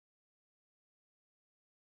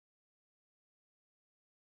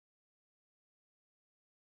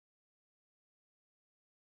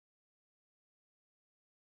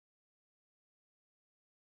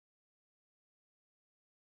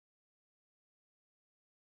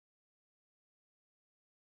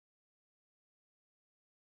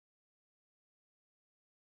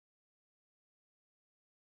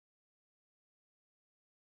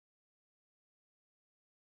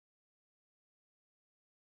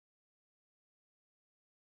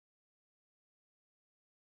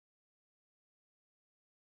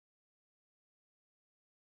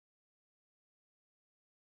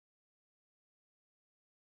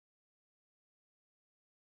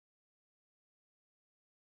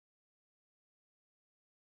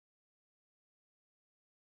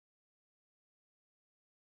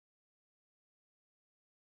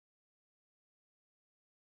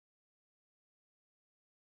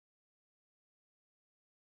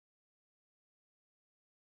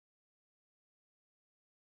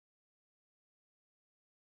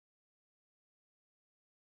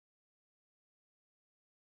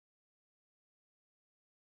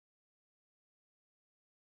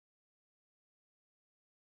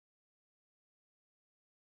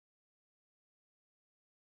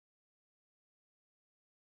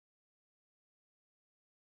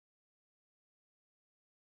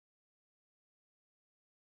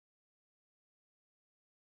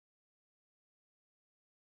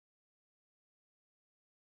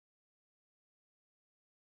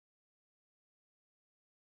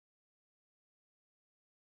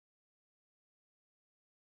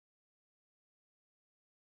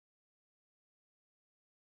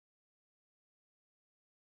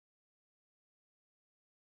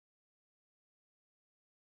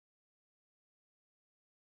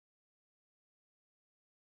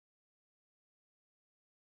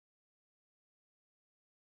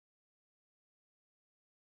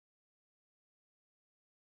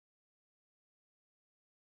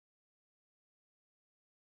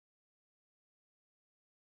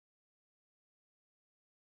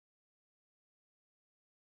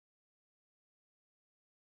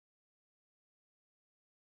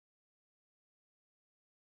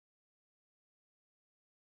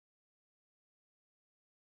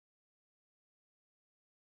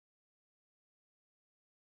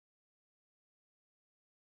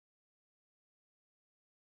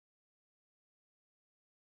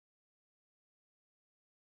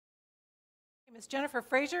My name is Jennifer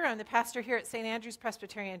Frazier. I'm the pastor here at St. Andrew's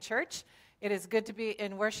Presbyterian Church. It is good to be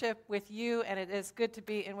in worship with you, and it is good to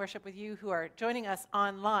be in worship with you who are joining us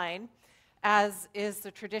online, as is the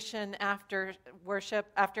tradition after worship,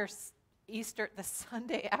 after Easter, the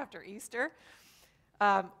Sunday after Easter.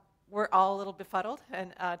 We're all a little befuddled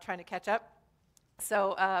and trying to catch up.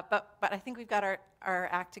 So, but I think we've got our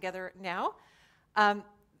act together now. I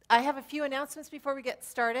have a few announcements before we get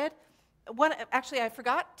started. Actually, I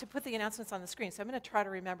forgot to put the announcements on the screen, so I'm going to try to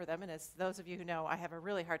remember them. And as those of you who know, I have a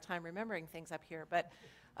really hard time remembering things up here. But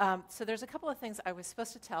so there's a couple of things I was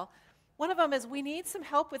supposed to tell. One of them is we need some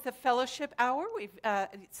help with the fellowship hour.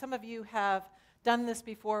 Some of you have done this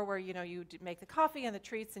before, where you make the coffee and the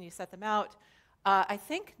treats and you set them out. I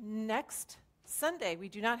think next Sunday we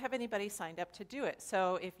do not have anybody signed up to do it.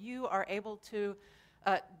 So if you are able to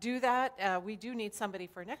do that, we do need somebody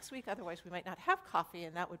for next week. Otherwise, we might not have coffee,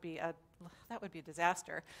 and that would be a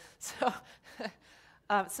disaster. So,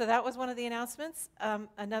 so that was one of the announcements.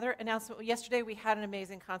 Another announcement: yesterday we had an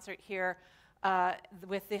amazing concert here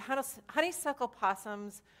with the honeysuckle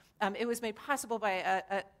possums. It was made possible by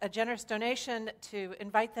a generous donation to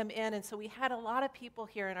invite them in, and so we had a lot of people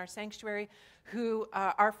here in our sanctuary who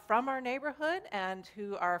are from our neighborhood and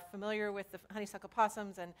who are familiar with the honeysuckle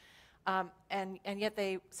possums, and yet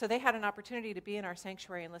they had an opportunity to be in our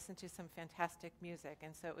sanctuary and listen to some fantastic music,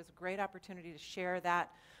 and so it was a great opportunity to share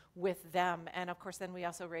that with them. And of course, then we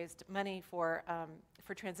also raised money for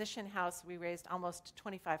Transition House. We raised almost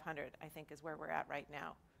 $2,500, I think, is where we're at right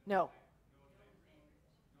now. No.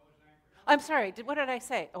 I'm sorry, what did I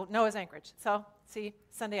say? Oh, Noah's Anchorage. So, see,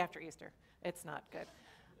 Sunday after Easter. It's not good.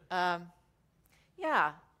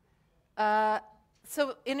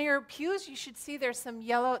 So in your pews, you should see there's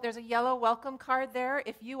a yellow welcome card there.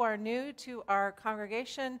 If you are new to our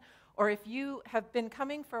congregation, or if you have been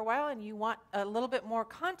coming for a while and you want a little bit more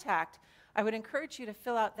contact, I would encourage you to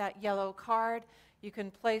fill out that yellow card. You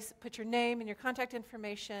can put your name and your contact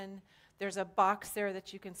information. There's a box there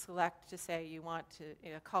that you can select to say you want to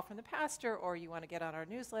call from the pastor, or you want to get on our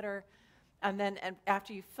newsletter. And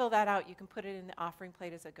after you fill that out, you can put it in the offering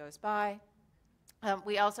plate as it goes by.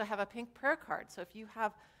 We also have a pink prayer card. So if you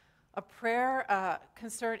have a prayer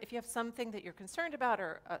concern, if you have something that you're concerned about,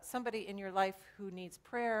 or somebody in your life who needs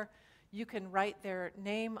prayer, you can write their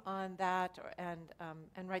name on that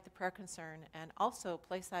and write the prayer concern, and also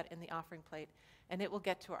place that in the offering plate, and it will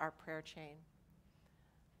get to our prayer chain.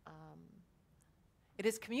 It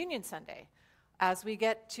is Communion Sunday. As we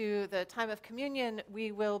get to the time of communion,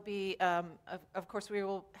 we will be, of course, we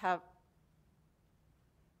will have.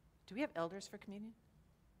 Do we have elders for communion?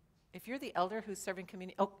 If you're the elder who's serving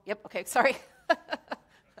communion, oh, yep, okay, sorry.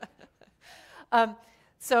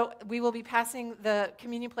 So we will be passing the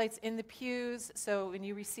communion plates in the pews. So when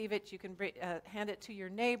you receive it, you can hand it to your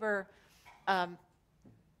neighbor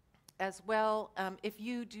as well. If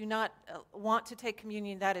you do not want to take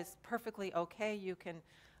communion, that is perfectly okay. You can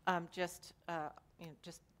just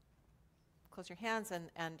close your hands,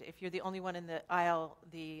 and if you're the only one in the aisle,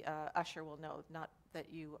 the usher will know not that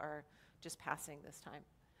you are just passing this time.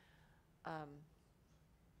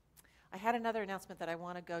 I had another announcement that I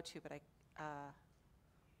want to go to, but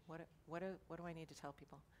what do I need to tell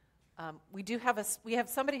people? We have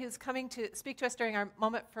somebody who's coming to speak to us during our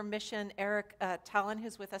Moment for Mission, Eric Talon,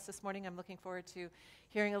 who's with us this morning. I'm looking forward to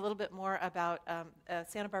hearing a little bit more about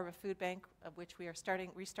Santa Barbara Food Bank, of which we are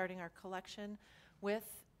restarting our collection with.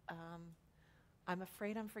 I'm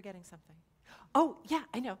afraid I'm forgetting something. Oh, yeah,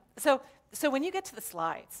 I know. So when you get to the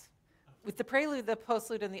slides, with the prelude, the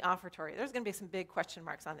postlude, and the offertory, there's going to be some big question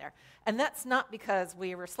marks on there. And that's not because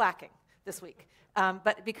we were slacking this week,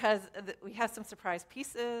 but because we have some surprise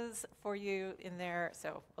pieces for you in there,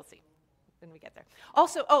 so we'll see when we get there.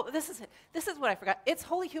 Also, this is what I forgot. It's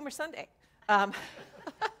Holy Humor Sunday.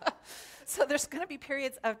 So there's going to be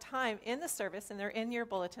periods of time in the service, and they're in your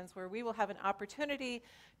bulletins, where we will have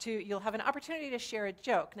you'll have an opportunity to share a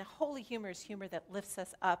joke. Now, holy humor is humor that lifts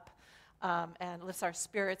us up and lifts our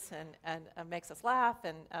spirits and makes us laugh.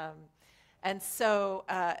 And so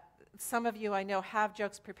some of you I know have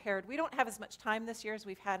jokes prepared. We don't have as much time this year as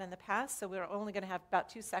we've had in the past, so we're only going to have about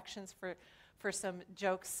 2 sections for some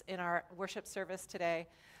jokes in our worship service today.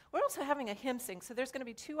 We're also having a hymn sing, so there's going to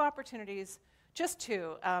be 2 opportunities, just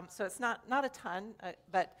 2, so it's not a ton,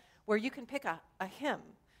 but where you can pick a hymn.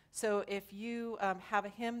 So if you have a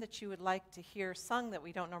hymn that you would like to hear sung that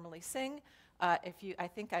we don't normally sing, I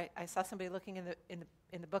think I saw somebody looking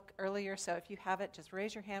in the book earlier, so if you have it, just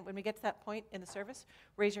raise your hand. When we get to that point in the service,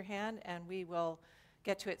 raise your hand and we will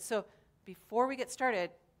get to it. So before we get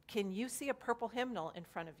started, can you see a purple hymnal in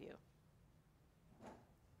front of you?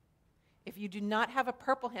 If you do not have a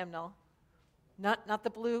purple hymnal, Not the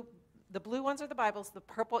blue. The blue ones are the Bibles. The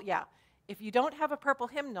purple, yeah. If you don't have a purple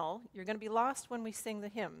hymnal, you're going to be lost when we sing the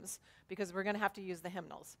hymns because we're going to have to use the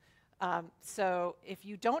hymnals. So if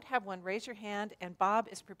you don't have one, raise your hand, and Bob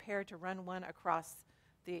is prepared to run one across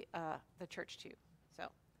the church to you. So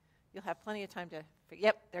you'll have plenty of time to figure.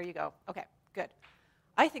 Yep, there you go. Okay, good.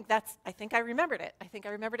 I think I remembered it. I think I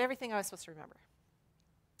remembered everything I was supposed to remember,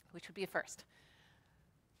 which would be a first.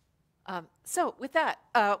 So with that,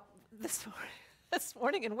 this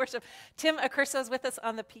morning in worship, Tim Accurso is with us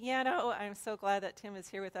on the piano. I'm so glad that Tim is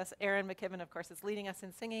here with us. Aaron McKibben, of course, is leading us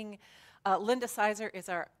in singing. Linda Sizer is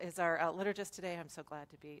our liturgist today. I'm so glad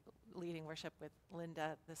to be leading worship with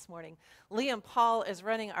Linda this morning. Liam Paul is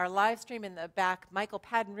running our live stream in the back. Michael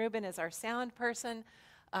Padden-Rubin is our sound person.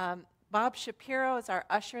 Bob Shapiro is our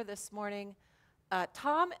usher this morning.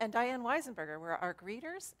 Tom and Diane Weisenberger were our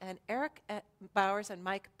greeters, and Eric Bowers and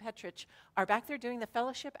Mike Petrich are back there doing the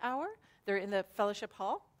fellowship hour. They're in the fellowship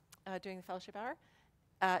hall doing the fellowship hour.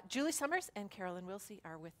 Julie Summers and Carolyn Wilsey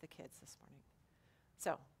are with the kids this morning.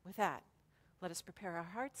 So with that, let us prepare our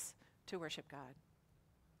hearts to worship God.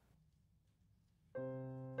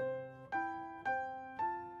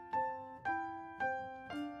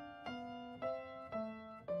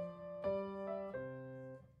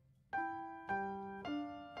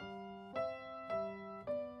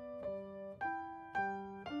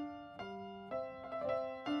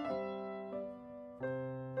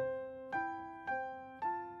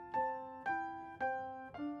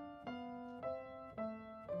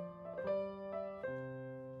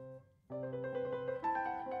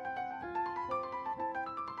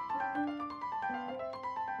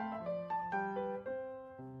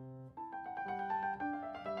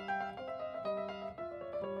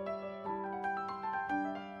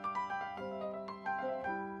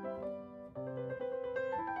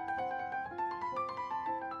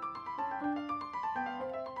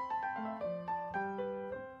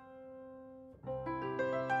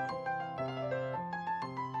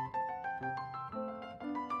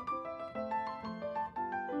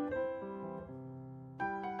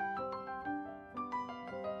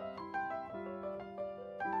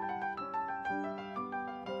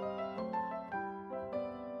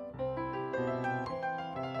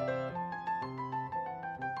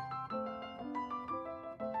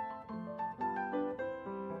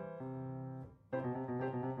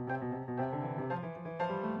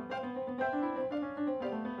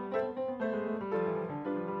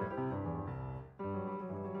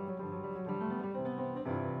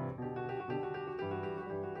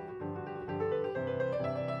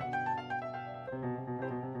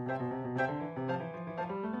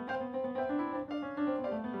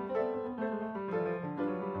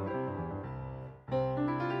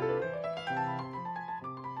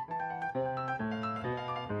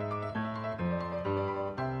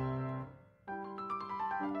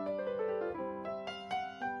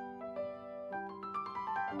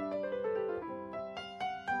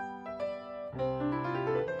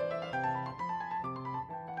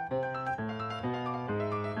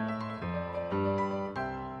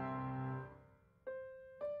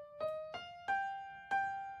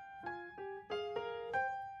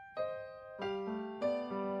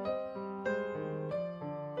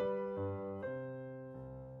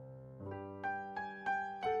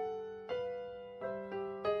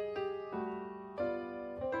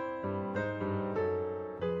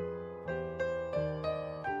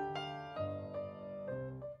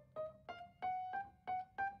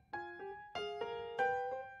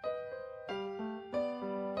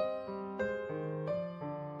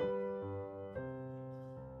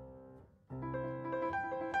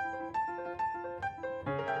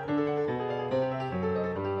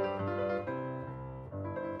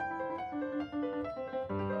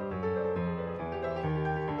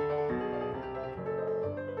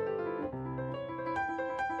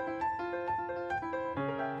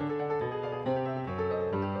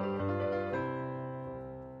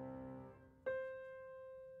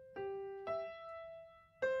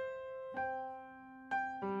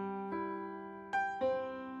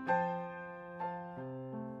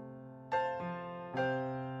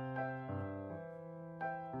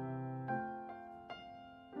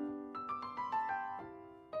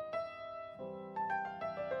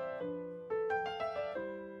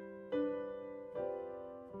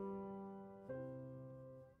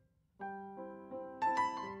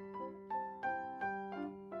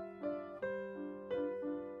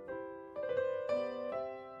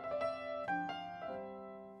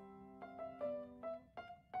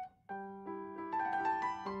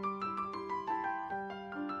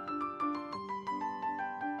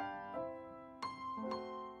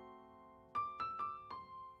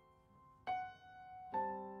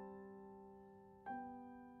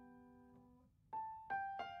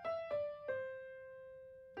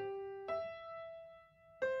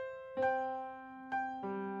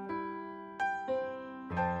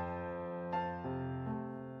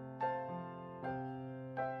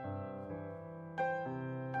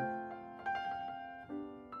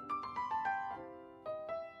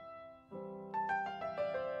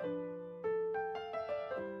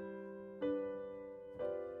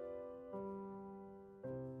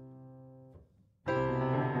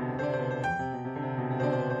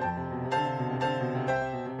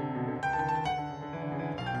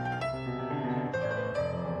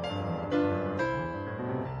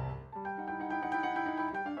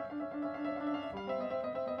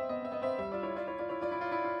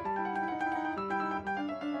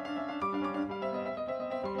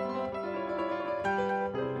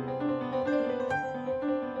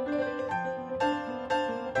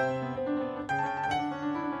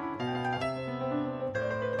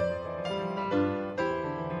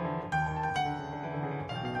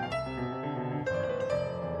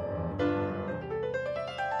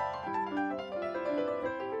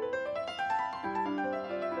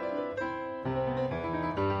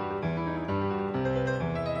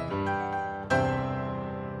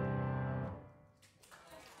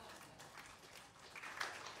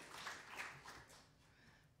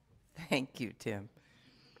 Thank you, Tim.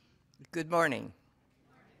 Good morning.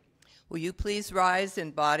 Will you please rise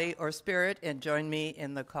in body or spirit and join me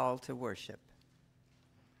in the call to worship?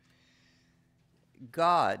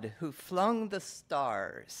 God, who flung the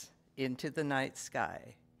stars into the night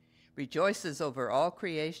sky, rejoices over all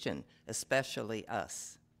creation, especially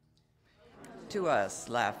us. To us,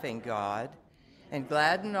 laughing God, and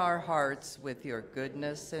gladden our hearts with your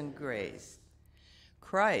goodness and grace.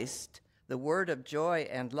 Christ, the word of joy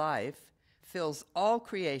and life, fills all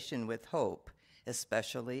creation with hope,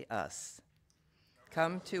 especially us.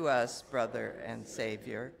 Come to us, brother and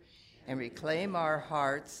Savior, and reclaim our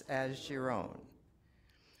hearts as your own.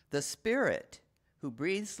 The Spirit, who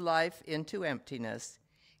breathes life into emptiness,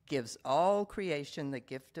 gives all creation the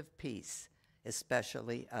gift of peace,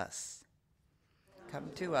 especially us. Come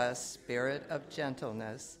to us, Spirit of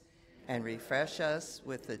gentleness, and refresh us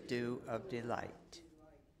with the dew of delight.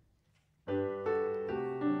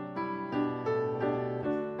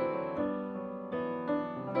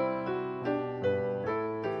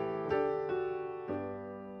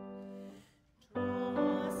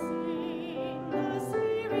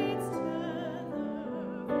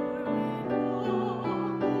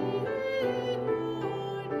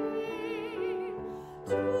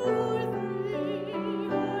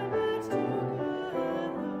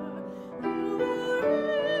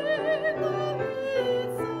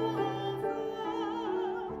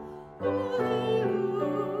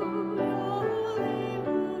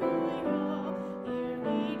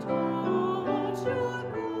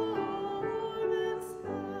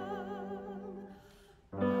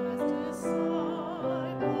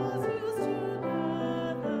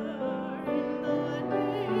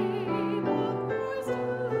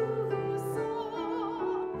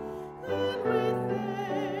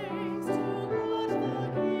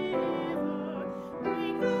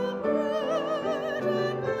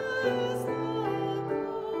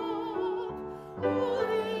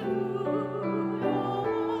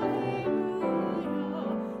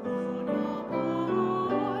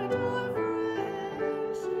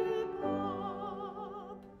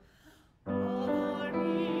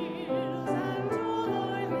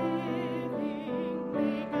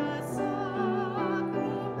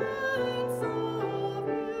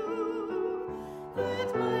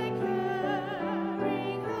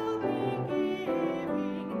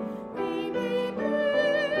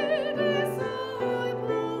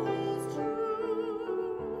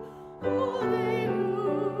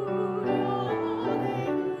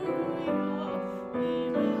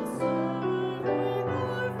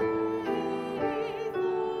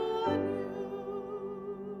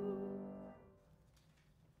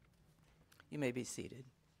 You may be seated.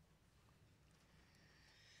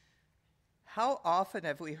 How often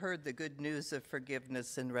have we heard the good news of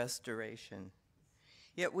forgiveness and restoration?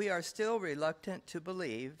 Yet we are still reluctant to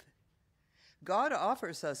believe. God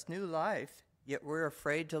offers us new life, yet we're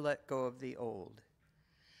afraid to let go of the old.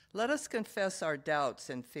 Let us confess our doubts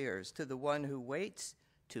and fears to the one who waits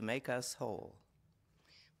to make us whole.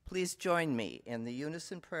 Please join me in the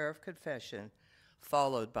unison prayer of confession,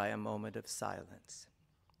 followed by a moment of silence.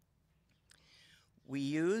 We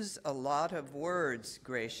use a lot of words,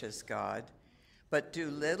 gracious God, but do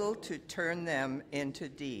little to turn them into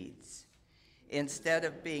deeds. Instead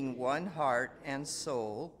of being one heart and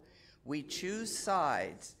soul, we choose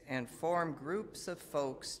sides and form groups of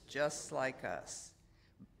folks just like us.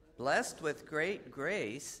 Blessed with great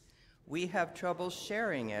grace, we have trouble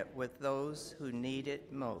sharing it with those who need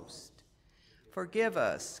it most. Forgive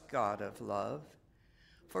us, God of love.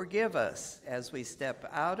 Forgive us as we step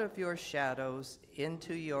out of your shadows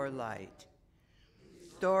into your light.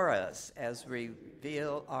 Restore us as we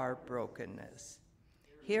reveal our brokenness.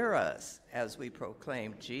 Hear us as we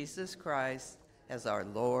proclaim Jesus Christ as our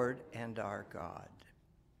Lord and our God.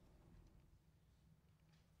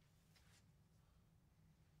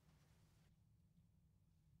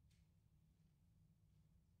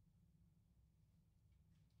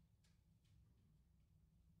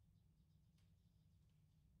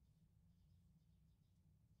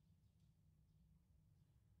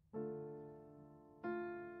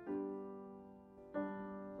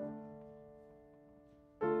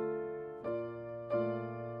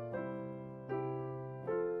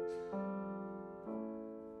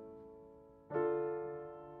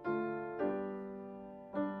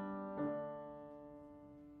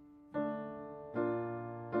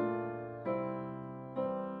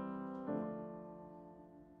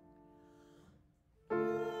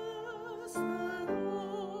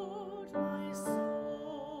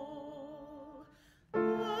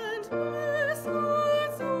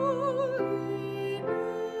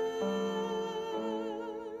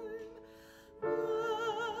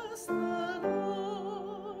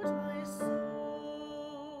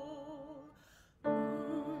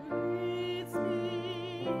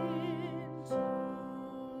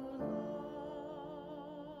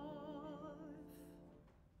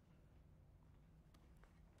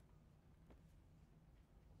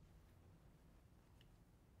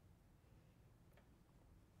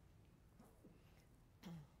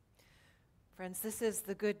 Friends, this is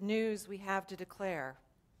the good news we have to declare.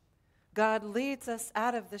 God leads us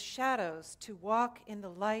out of the shadows to walk in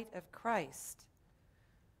the light of Christ.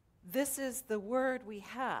 This is the word we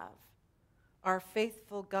have. Our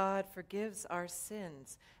faithful God forgives our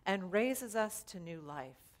sins and raises us to new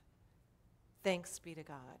life. Thanks be to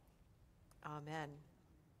God. Amen.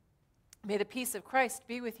 May the peace of Christ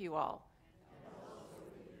be with you all.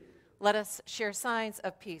 Let us share signs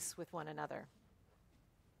of peace with one another.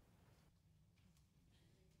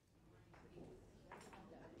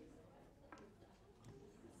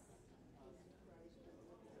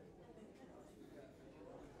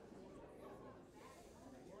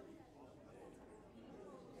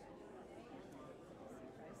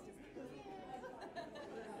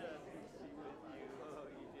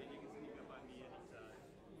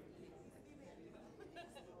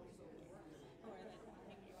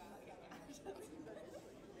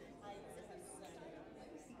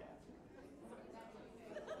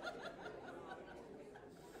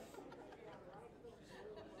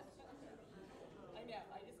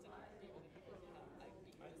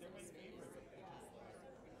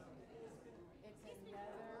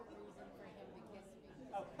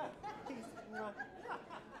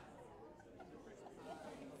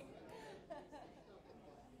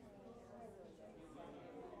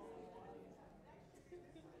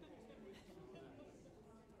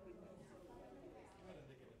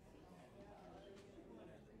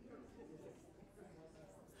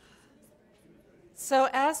 So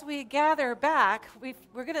as we gather back,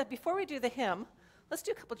 we're going to, before we do the hymn, let's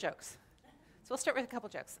do a couple jokes. So we'll start with a couple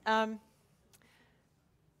jokes.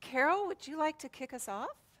 Carol, would you like to kick us off?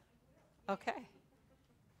 Okay.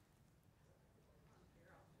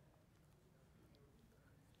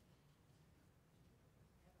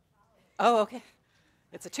 Oh, okay.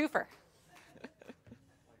 It's a twofer.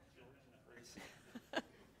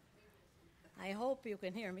 I hope you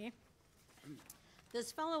can hear me. This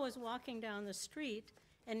fellow was walking down the street,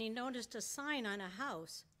 and he noticed a sign on a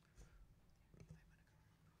house.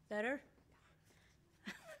 Better?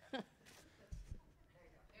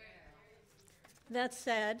 That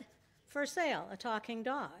said, "For sale, a talking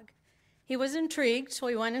dog." He was intrigued, so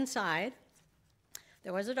he went inside.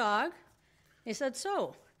 There was a dog. He said,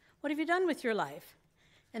 "So, what have you done with your life?"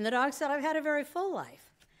 And the dog said, "I've had a very full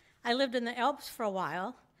life. I lived in the Alps for a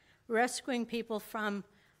while, rescuing people from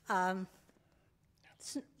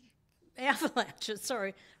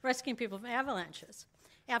rescuing people from avalanches.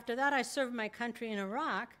 After that, I served my country in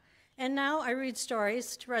Iraq, and now I read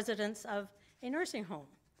stories to residents of a nursing home."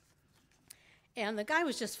 And the guy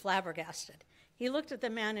was just flabbergasted. He looked at the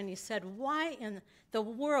man and he said, "Why in the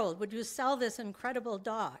world would you sell this incredible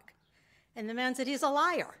dog?" And the man said, "He's a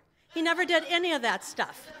liar. He never did any of that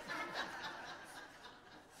stuff."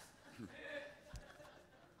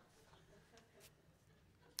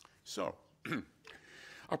 So,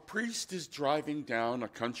 a priest is driving down a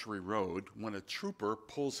country road when a trooper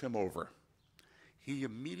pulls him over. He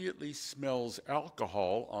immediately smells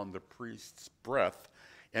alcohol on the priest's breath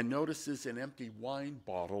and notices an empty wine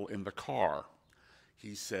bottle in the car.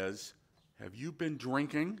 He says, "Have you been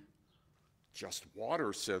drinking?" "Just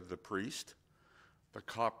water," said the priest. The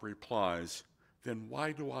cop replies, "Then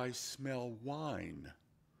why do I smell wine?"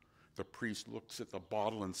 The priest looks at the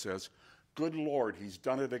bottle and says, "Good Lord, he's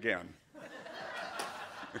done it again."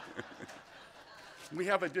 We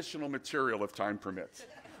have additional material if time permits.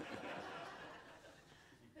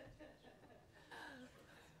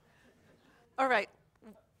 All right.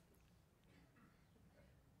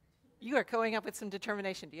 You are going up with some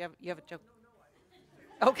determination. Do you have a joke?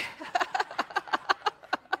 No, okay.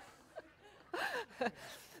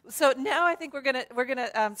 So now I think we're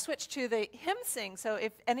gonna switch to the hymn sing. So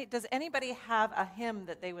does anybody have a hymn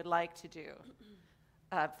that they would like to do?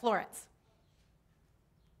 Florence.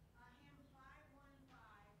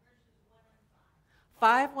 Hymn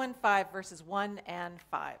 515 verses 1 and 5. 515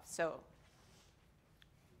 verses 1 and 5. So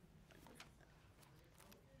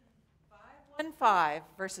 515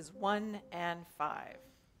 verses 1 and 5.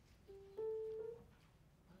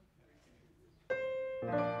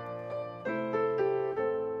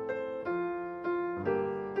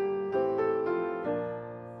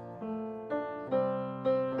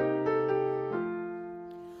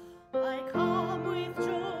 I come with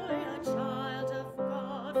joy, a child of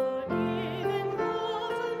God, forgiven,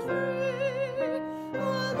 loved, and free.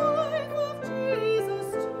 A life of Jesus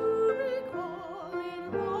to recall,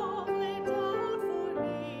 in love laid down for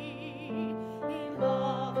me, in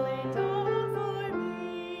love laid down for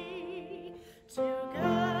me.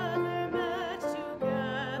 Together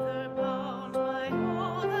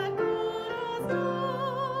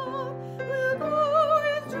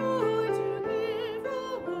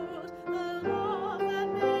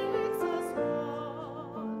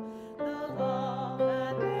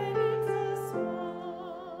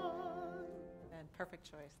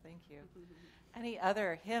Thank you. Any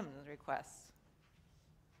other hymn requests?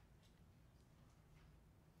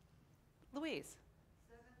 Louise?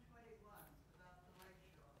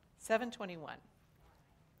 721.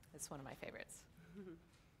 It's one of my favorites.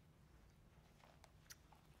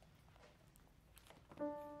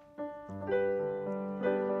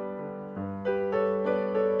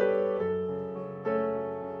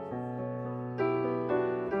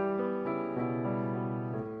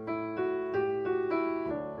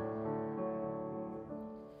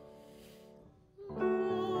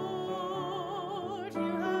 Lord,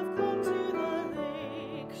 you have come to the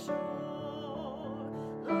lake shore,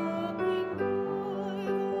 looking by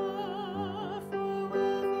the far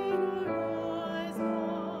within your eyes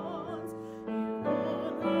once. You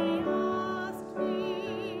only asked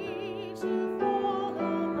me to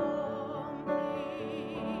follow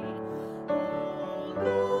humbly. Oh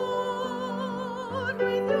Lord,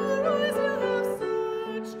 with your eyes you have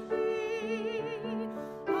searched me,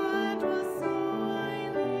 and was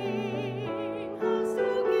smiling, have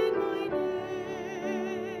spoken my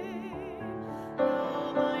name.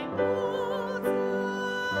 Now my bones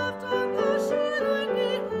have done the shine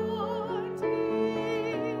behind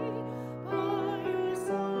me. By your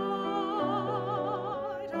side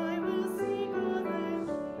I will seek other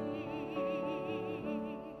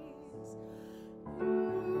peace.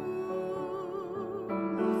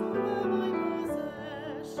 You were my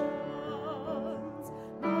possessions.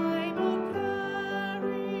 My book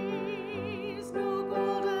carries no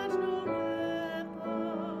gold and no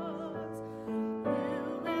weapons.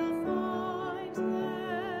 You will find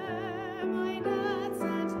there my nets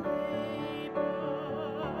and labor.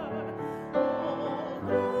 Oh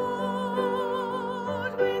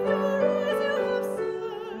Lord, with your eyes you have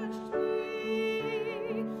searched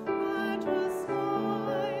me, and was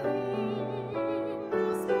smiling,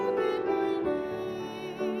 now spoken my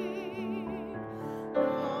name.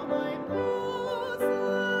 Now my bones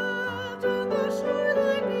have done the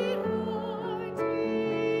shine behind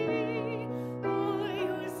me. By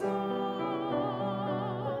your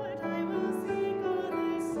side I will seek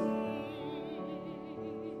other seas.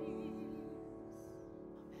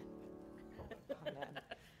 Amen.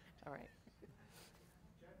 All right.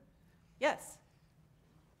 Yes.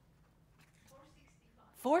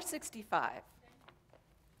 465.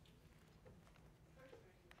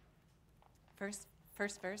 First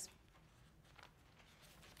verse.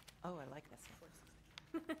 Oh, I like this one.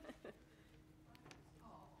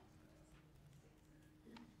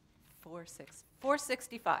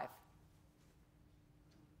 465.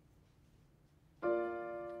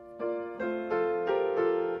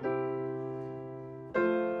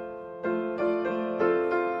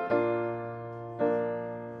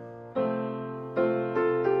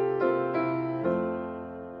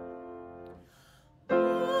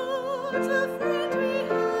 What a friend we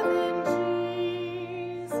have in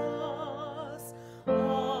Jesus,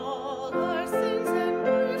 all our sins and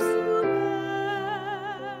griefs to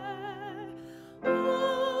bear.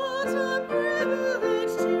 What a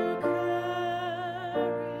privilege to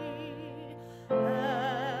carry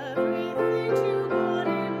everything to God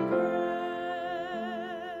in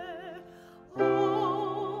prayer.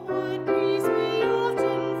 Oh, what peace we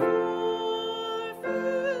often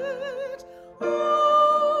forfeit.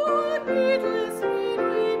 Oh, what needless pain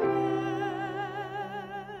we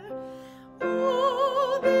bear.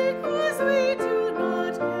 Oh, because we do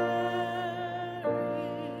not carry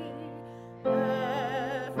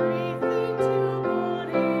everything to God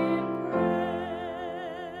in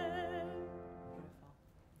prayer.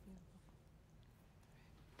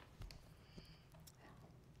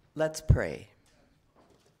 Let's pray.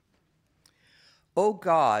 O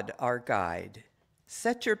God, our guide,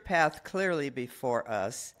 set your path clearly before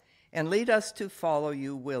us and lead us to follow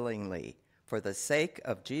you willingly, for the sake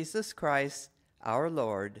of Jesus Christ, our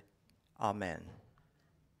Lord. Amen.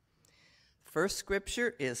 First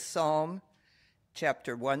scripture is Psalm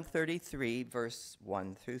chapter 133, verse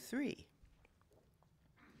 1 through 3.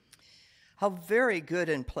 How very good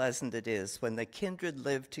and pleasant it is when the kindred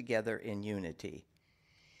live together in unity.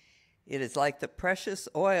 It is like the precious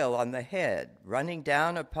oil on the head, running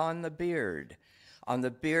down upon the beard, on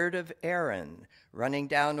the beard of Aaron, running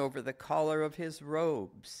down over the collar of his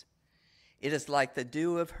robes. It is like the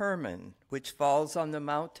dew of Hermon, which falls on the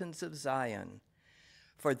mountains of Zion.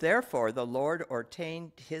 For therefore the Lord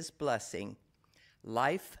ordained his blessing,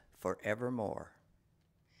 life forevermore.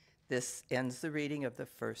 This ends the reading of the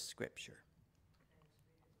first scripture.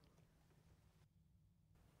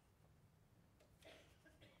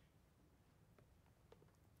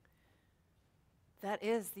 That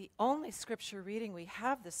is the only scripture reading we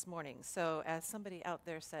have this morning. So, as somebody out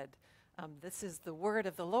there said, this is the word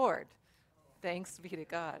of the Lord. Thanks be to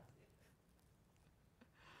God.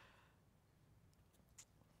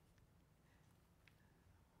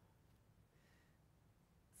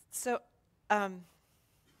 So, I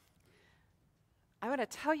want to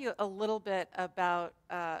tell you a little bit about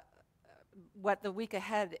what the week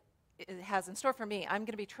ahead has in store for me. I'm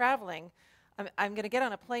going to be traveling. I'm going to get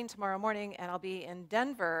on a plane tomorrow morning, and I'll be in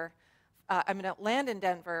Denver. I'm going to land in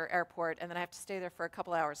Denver airport, and then I have to stay there for a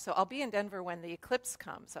couple hours. So I'll be in Denver when the eclipse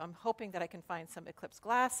comes. So I'm hoping that I can find some eclipse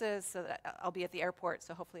glasses so that I'll be at the airport,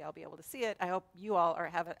 so hopefully I'll be able to see it. I hope you all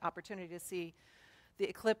have an opportunity to see the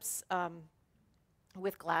eclipse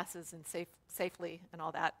with glasses and safely and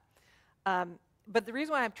all that. But the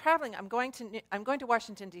reason why I'm traveling, I'm going to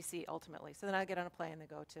Washington, D.C. ultimately. So then I get on a plane and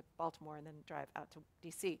go to Baltimore and then drive out to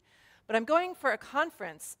D.C. But I'm going for a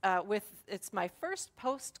conference it's my first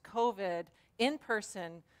post-COVID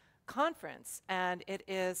in-person conference, and it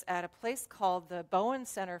is at a place called the Bowen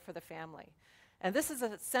Center for the Family. And this is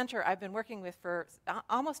a center I've been working with for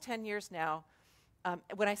almost 10 years now.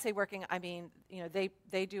 When I say working, I mean,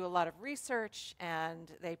 they do a lot of research,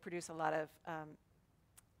 and they produce a lot of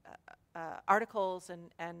articles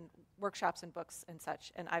and workshops and books and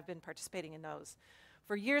such, and I've been participating in those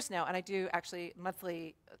for years now, and I do actually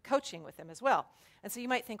monthly coaching with them as well. And so you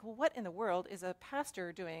might think, well, what in the world is a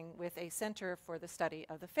pastor doing with a center for the study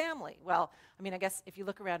of the family? Well, I mean, I guess if you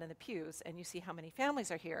look around in the pews and you see how many families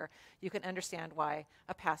are here, you can understand why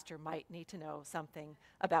a pastor might need to know something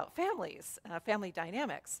about families, family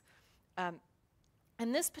dynamics. And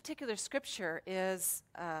this particular scripture is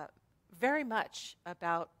very much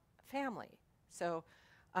about family. So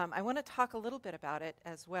I want to talk a little bit about it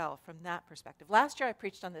as well from that perspective. Last year I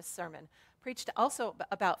preached on this sermon, preached also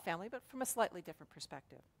about family, but from a slightly different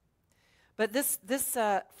perspective. But this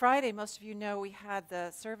Friday, most of you know, we had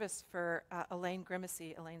the service for Elaine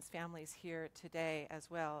Grimacy, Elaine's family's here today as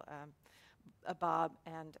well, Bob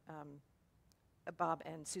and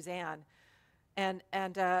Suzanne. And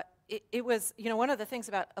it was, one of the things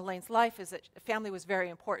about Elaine's life is that family was very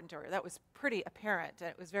important to her. That was pretty apparent.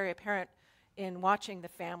 It was very apparent in watching the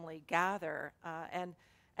family gather.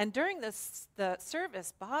 And during the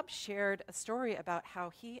service, Bob shared a story about how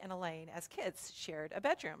he and Elaine, as kids, shared a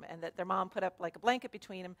bedroom, and that their mom put up like a blanket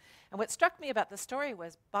between them. And what struck me about the story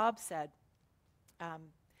was Bob said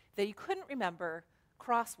that you couldn't remember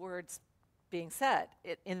crosswords being said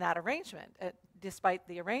in that arrangement, despite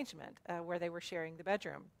the arrangement where they were sharing the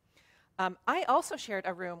bedroom. I also shared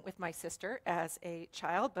a room with my sister as a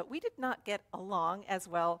child, but we did not get along as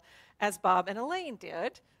well as Bob and Elaine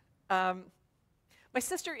did. My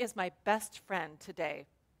sister is my best friend today,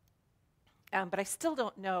 but I still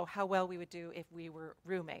don't know how well we would do if we were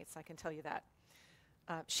roommates, I can tell you that.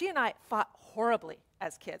 She and I fought horribly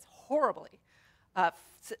as kids, horribly.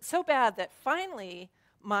 So bad that finally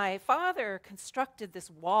my father constructed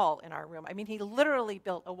this wall in our room. I mean, he literally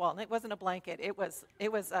built a wall, and it wasn't a blanket. It was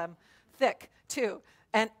thick, too.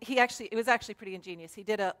 And it was actually pretty ingenious. He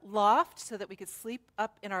did a loft so that we could sleep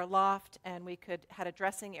up in our loft, and we had a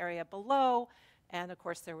dressing area below, and of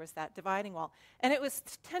course there was that dividing wall. And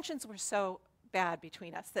tensions were so bad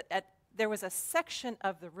between us that there was a section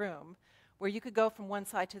of the room where you could go from one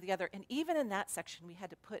side to the other, and even in that section we had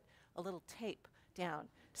to put a little tape down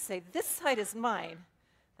to say, this side is mine,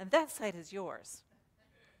 and that side is yours.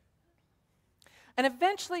 And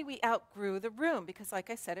eventually we outgrew the room because, like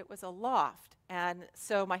I said, it was a loft. And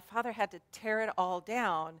so my father had to tear it all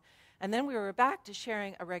down. And then we were back to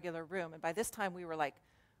sharing a regular room. And by this time we were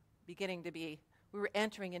we were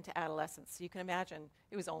entering into adolescence. So you can imagine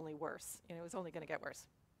it was only worse. It was only going to get worse.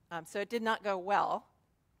 So it did not go well.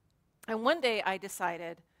 And one day I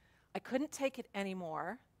decided I couldn't take it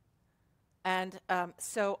anymore. And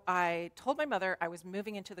so I told my mother I was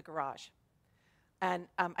moving into the garage. And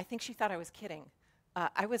I think she thought I was kidding.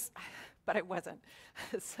 I was, but I wasn't.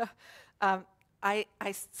 So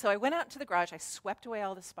I went out into the garage. I swept away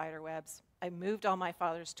all the spider webs. I moved all my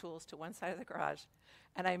father's tools to one side of the garage.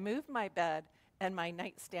 And I moved my bed and my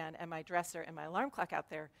nightstand and my dresser and my alarm clock out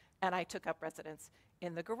there. And I took up residence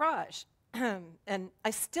in the garage. And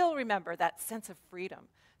I still remember that sense of freedom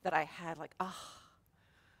that I had,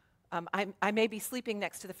 I may be sleeping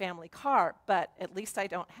next to the family car, but at least I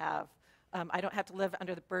don't have to live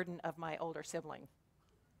under the burden of my older sibling.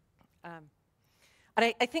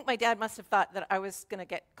 And I think my dad must have thought that I was going to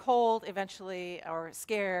get cold eventually or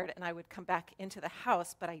scared, and I would come back into the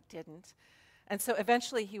house, but I didn't. And so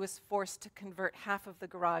eventually he was forced to convert half of the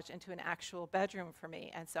garage into an actual bedroom for me,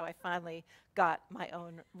 and so I finally got my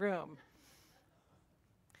own room.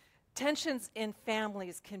 Tensions in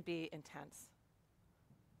families can be intense.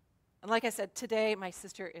 And like I said, today my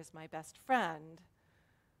sister is my best friend.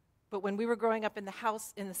 But when we were growing up in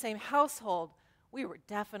the same household, we were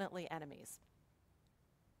definitely enemies.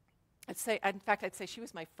 I'd say she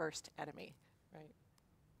was my first enemy, right?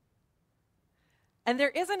 And there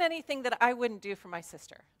isn't anything that I wouldn't do for my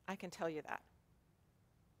sister. I can tell you that.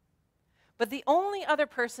 But the only other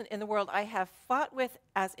person in the world I have fought with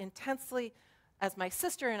as intensely as my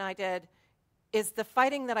sister and I did is the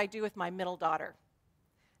fighting that I do with my middle daughter,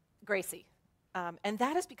 Gracie. And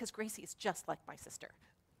that is because Gracie is just like my sister.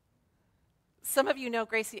 Some of you know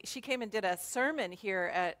Gracie. She came and did a sermon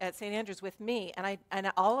here at St. Andrews with me,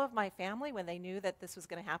 and all of my family, when they knew that this was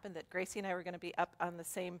going to happen, that Gracie and I were going to be up on the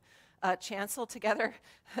same chancel together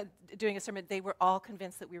doing a sermon, they were all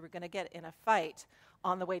convinced that we were going to get in a fight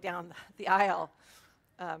on the way down the aisle.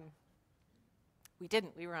 We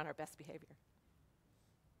didn't. We were on our best behavior.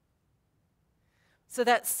 So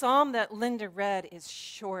that psalm that Linda read is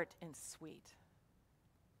short and sweet.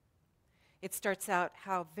 It starts out,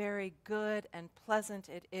 how very good and pleasant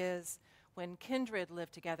it is when kindred live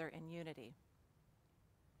together in unity.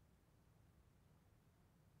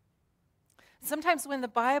 Sometimes when the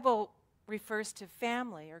Bible refers to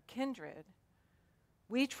family or kindred,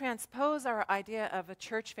 we transpose our idea of a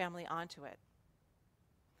church family onto it.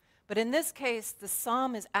 But in this case, the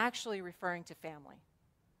psalm is actually referring to family.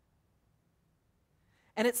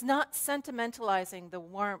 And it's not sentimentalizing the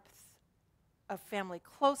warmth of family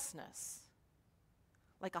closeness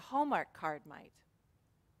like a Hallmark card might.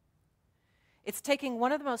 It's taking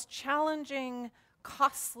one of the most challenging,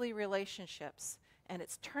 costly relationships, and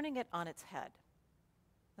it's turning it on its head.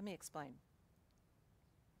 Let me explain.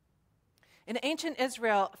 In ancient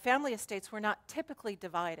Israel, family estates were not typically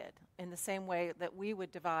divided in the same way that we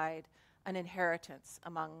would divide an inheritance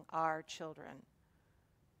among our children.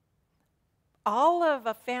 All of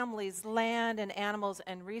a family's land and animals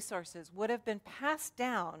and resources would have been passed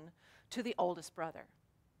down to the oldest brother.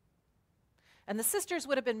 And the sisters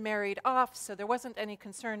would have been married off, so there wasn't any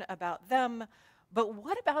concern about them. But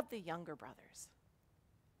what about the younger brothers?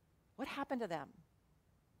 What happened to them?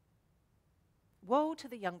 Woe to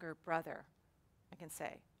the younger brother, I can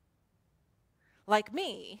say. Like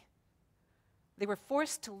me, they were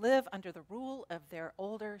forced to live under the rule of their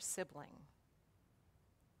older sibling.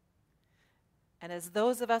 And as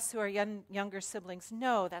those of us who are younger siblings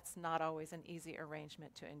know, that's not always an easy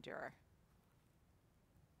arrangement to endure.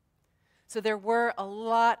 So there were a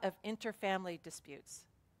lot of interfamily disputes.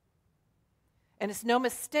 And it's no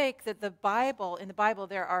mistake that in the Bible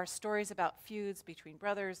there are stories about feuds between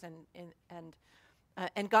brothers,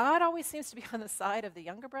 and God always seems to be on the side of the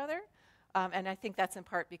younger brother. And I think that's in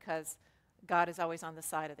part because God is always on the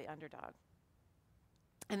side of the underdog.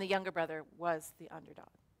 And the younger brother was the underdog.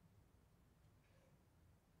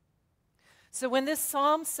 So when this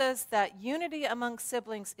psalm says that unity among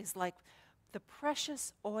siblings is like the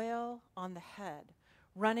precious oil on the head,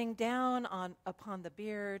 running down upon the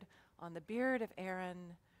beard, on the beard of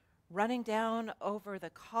Aaron, running down over the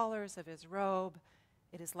collars of his robe,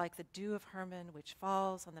 it is like the dew of Hermon which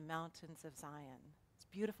falls on the mountains of Zion. It's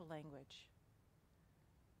beautiful language.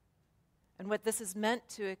 And what this is meant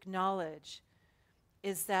to acknowledge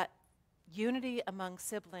is that unity among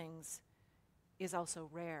siblings is also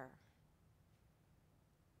rare.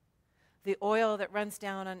 The oil that runs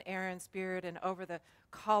down on Aaron's beard and over the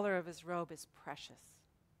collar of his robe is precious.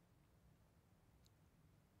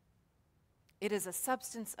 It is a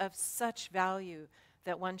substance of such value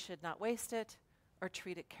that one should not waste it or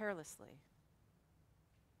treat it carelessly.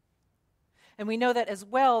 And we know that as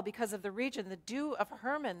well because of the region. The dew of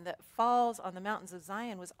Hermon that falls on the mountains of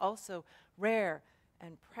Zion was also rare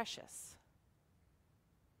and precious.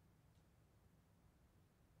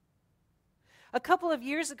 A couple of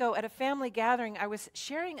years ago at a family gathering, I was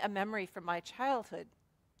sharing a memory from my childhood.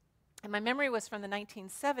 And my memory was from the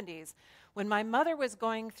 1970s when my mother was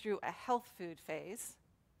going through a health food phase.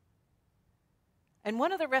 And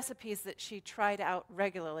one of the recipes that she tried out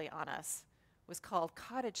regularly on us was called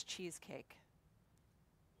cottage cheesecake,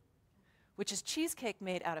 which is cheesecake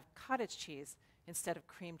made out of cottage cheese instead of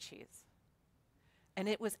cream cheese. And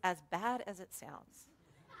it was as bad as it sounds.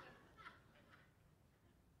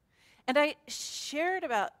 And I shared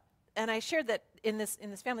that in this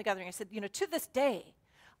family gathering. I said, to this day,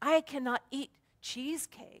 I cannot eat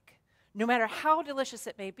cheesecake, no matter how delicious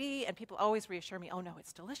it may be. And people always reassure me, oh no,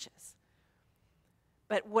 it's delicious.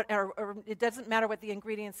 But it doesn't matter what the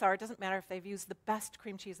ingredients are. It doesn't matter if they've used the best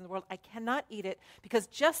cream cheese in the world. I cannot eat it because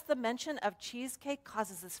just the mention of cheesecake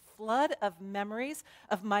causes this flood of memories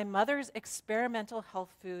of my mother's experimental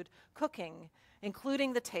health food cooking.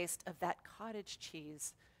 including the taste of that cottage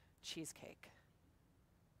cheese cheesecake.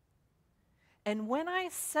 And when I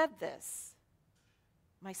said this,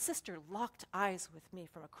 my sister locked eyes with me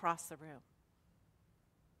from across the room.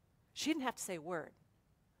 She didn't have to say a word.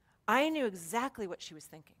 I knew exactly what she was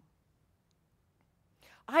thinking.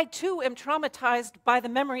 I too am traumatized by the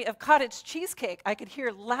memory of cottage cheesecake. I could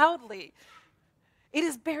hear loudly. It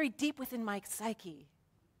is buried deep within my psyche.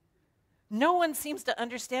 No one seems to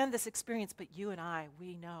understand this experience, but you and I,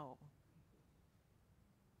 we know.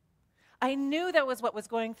 I knew that was what was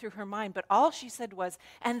going through her mind, but all she said was,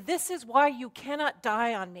 "And this is why you cannot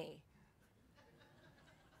die on me."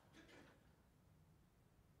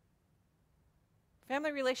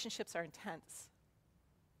 Family relationships are intense.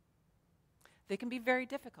 They can be very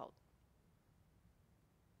difficult.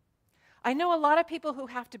 I know a lot of people who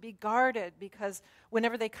have to be guarded because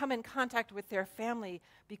whenever they come in contact with their family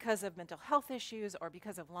because of mental health issues or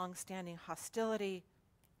because of long-standing hostility.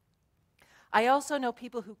 I also know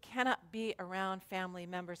people who cannot be around family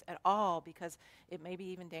members at all because it may be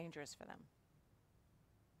even dangerous for them.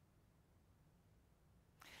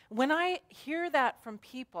 When I hear that from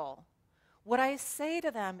people, what I say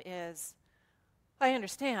to them is, I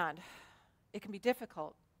understand, it can be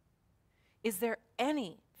difficult. Is there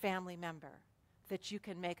any family member that you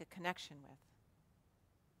can make a connection with?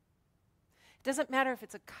 It doesn't matter if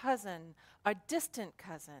it's a cousin, a distant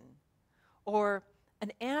cousin, or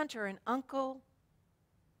an aunt or an uncle,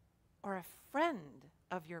 or a friend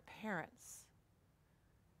of your parents.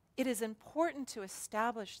 It is important to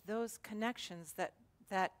establish those connections that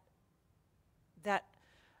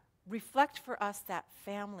reflect for us that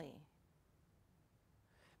family.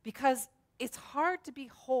 Because it's hard to be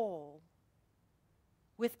whole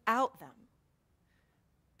without them.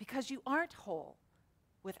 Because you aren't whole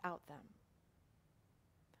without them.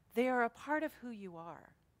 They are a part of who you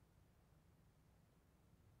are.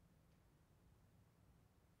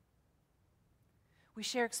 We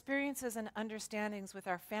share experiences and understandings with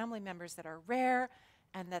our family members that are rare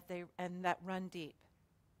and that run deep.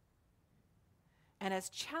 And as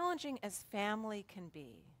challenging as family can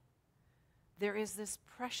be, there is this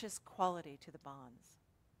precious quality to the bonds.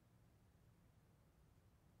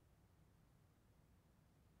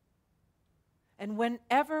 And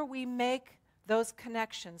whenever we make those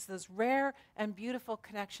connections, those rare and beautiful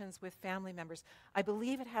connections with family members, I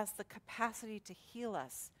believe it has the capacity to heal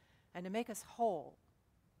us and to make us whole,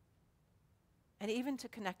 and even to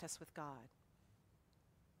connect us with God.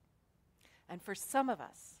 And for some of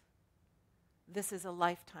us, this is a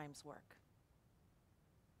lifetime's work.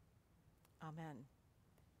 Amen.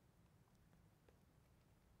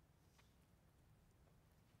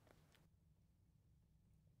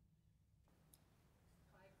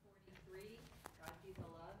 God be the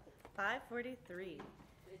love. 543.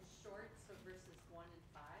 It's short, so verses 1 and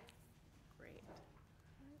 5. Great.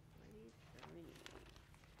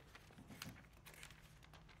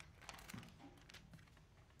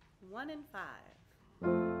 543. 1 and 5.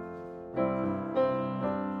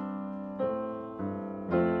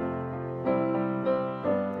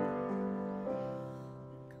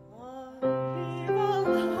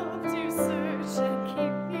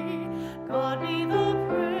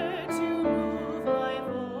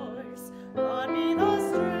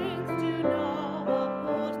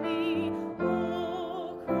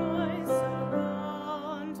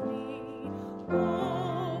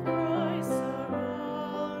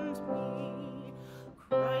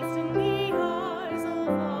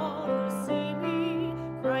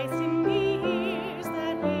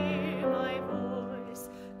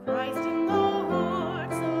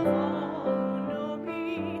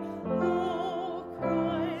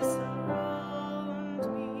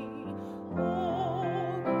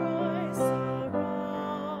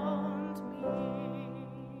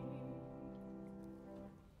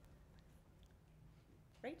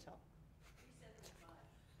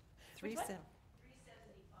 Rachel.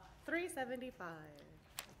 375.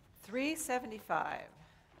 375.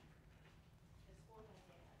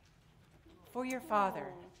 For your father.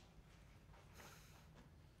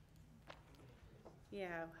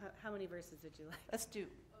 Yeah, how many verses would you like? Let's do.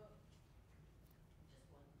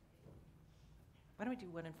 Why don't we do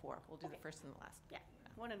 1 and 4? We'll do the first and the last. Yeah,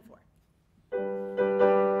 1 and 4.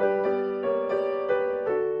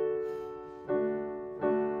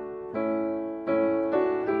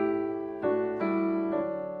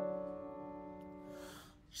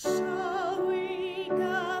 Shall we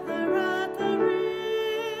gather at the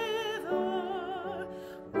river,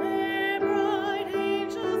 where bright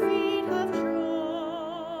angel feet have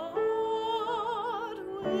trod,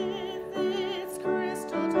 with its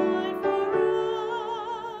crystal tide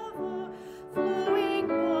forever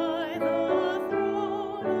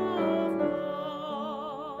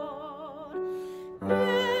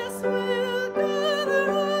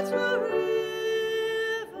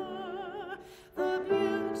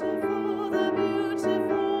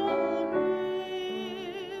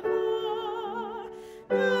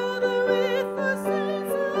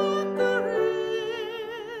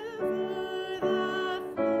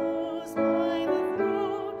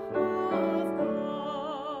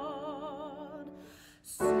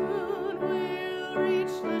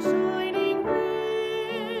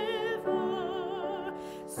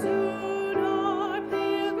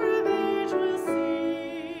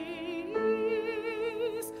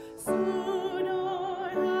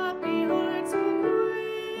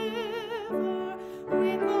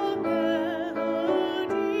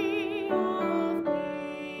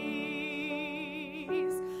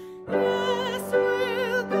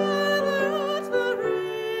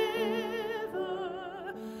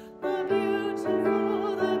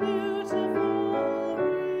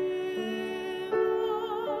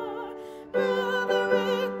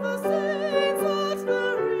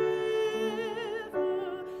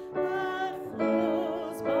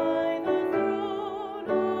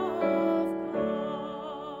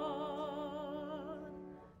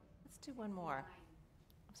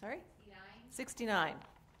Sorry? 69.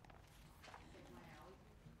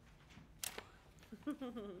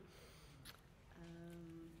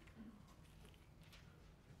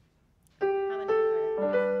 How many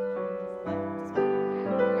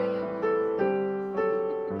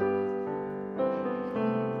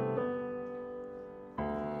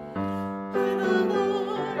I'm a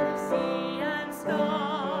lord of sea and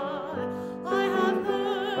sky. I have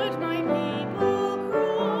heard my people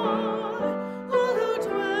cry. All who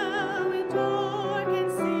dwell in dark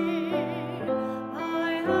and sin,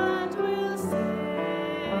 my hand will save.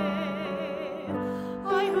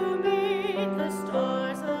 I who made the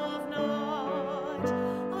stars of night,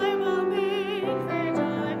 I will make their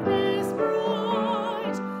darkness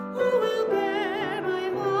bright. Who will bear my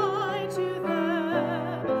light to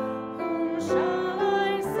them? Whom shall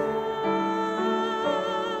I send?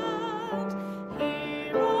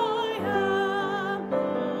 Here I am,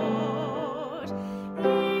 Lord.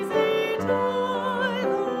 Is it I,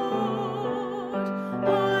 Lord?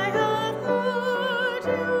 I have heard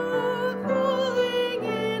you calling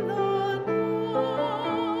in the night.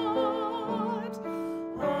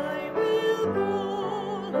 I will go,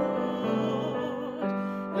 Lord,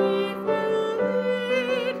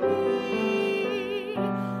 if you lead me.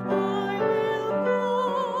 I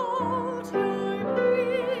will hold your people in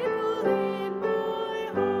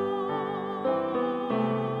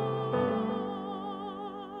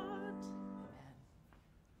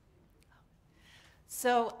my heart. So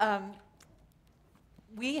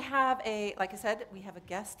we have like I said, we have a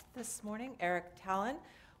guest this morning, Eric Talon.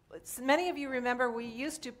 Many of you remember we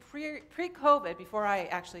used to, pre-COVID, before I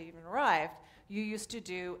actually even arrived, you used to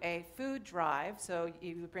do a food drive. So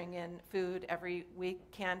you would bring in food every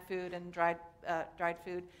week, canned food and dried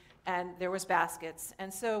food, and there was baskets.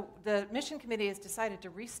 And so the mission committee has decided to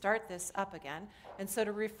restart this up again. And so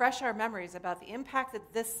to refresh our memories about the impact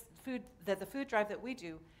that the food drive that we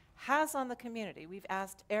do has on the community, we've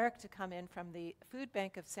asked Eric to come in from the Food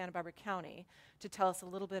Bank of Santa Barbara County to tell us a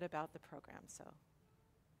little bit about the program. So.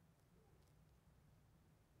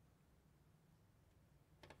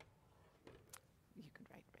 You can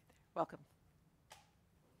write right there. Welcome.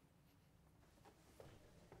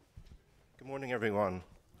 Good morning, everyone.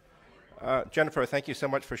 Jennifer, thank you so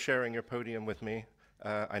much for sharing your podium with me.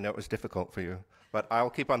 I know it was difficult for you, but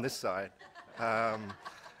I'll keep on this side.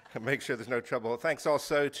 Make sure there's no trouble. Thanks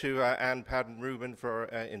also to Ann, Pat, and Ruben for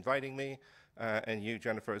inviting me, and you,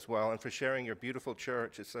 Jennifer, as well, and for sharing your beautiful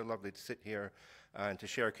church. It's so lovely to sit here and to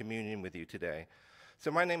share communion with you today.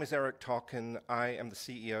 So my name is Eric Talkin. I am the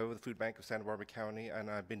CEO of the Food Bank of Santa Barbara County,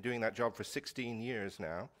 and I've been doing that job for 16 years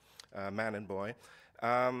now, man and boy.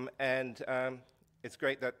 It's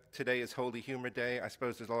great that today is Holy Humor Day. I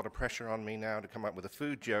suppose there's a lot of pressure on me now to come up with a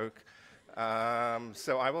food joke,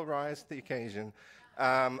 so I will rise to the occasion.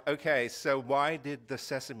 Okay, so why did the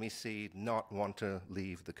sesame seed not want to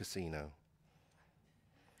leave the casino?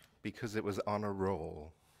 Because it was on a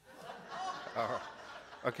roll.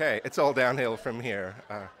 Okay, it's all downhill from here.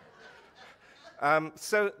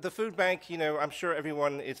 So the food bank, I'm sure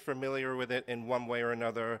everyone is familiar with it in one way or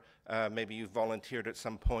another. Maybe you've volunteered at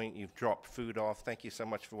some point, you've dropped food off. Thank you so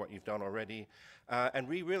much for what you've done already. And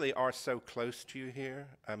we really are so close to you here.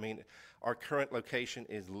 I mean, our current location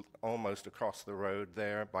is almost across the road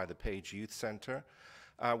there by the Page Youth Center.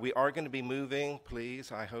 We are going to be moving,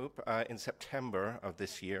 please, I hope, in September of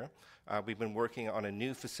this year. We've been working on a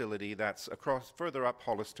new facility that's further up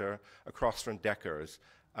Hollister, across from Decker's.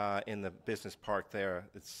 In the business park there.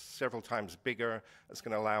 It's several times bigger. It's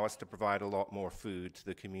going to allow us to provide a lot more food to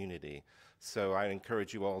the community. So I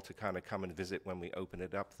encourage you all to kind of come and visit when we open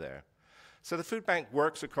it up there. So the food bank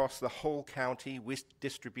works across the whole county. We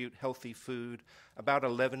distribute healthy food, about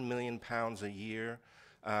 11 million pounds a year,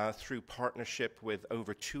 through partnership with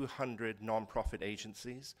over 200 nonprofit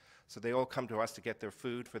agencies. So they all come to us to get their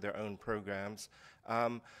food for their own programs.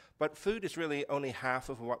 But food is really only half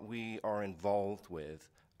of what we are involved with.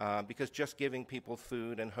 Because just giving people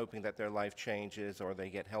food and hoping that their life changes or they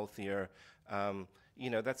get healthier,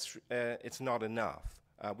 it's not enough.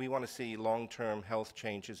 We want to see long-term health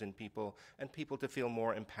changes in people and people to feel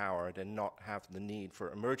more empowered and not have the need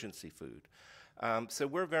for emergency food. So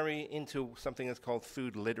we're very into something that's called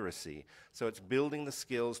food literacy. So it's building the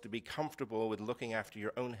skills to be comfortable with looking after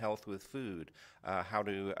your own health with food, how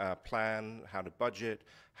to plan, how to budget,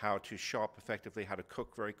 how to shop effectively, how to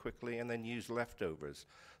cook very quickly, and then use leftovers.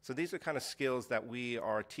 So these are kind of skills that we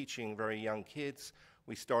are teaching very young kids.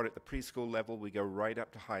 We start at the preschool level, we go right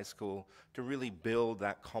up to high school to really build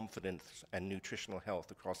that confidence and nutritional health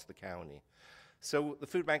across the county. So the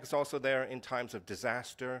food bank is also there in times of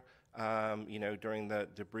disaster. During the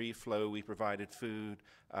debris flow, we provided food.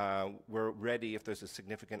 We're ready if there's a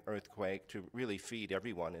significant earthquake to really feed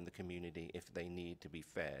everyone in the community if they need to be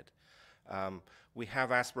fed. We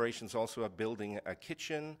have aspirations also of building a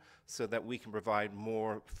kitchen so that we can provide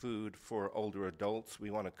more food for older adults.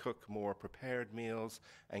 We want to cook more prepared meals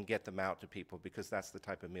and get them out to people because that's the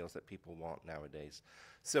type of meals that people want nowadays.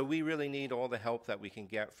 So we really need all the help that we can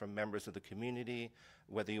get from members of the community,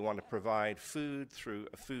 whether you want to provide food through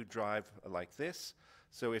a food drive like this.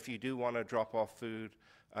 So if you do want to drop off food,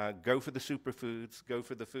 go for the superfoods, go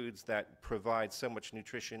for the foods that provide so much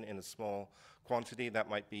nutrition in a small quantity. That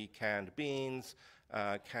might be canned beans,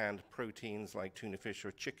 canned proteins like tuna fish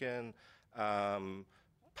or chicken,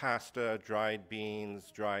 pasta, dried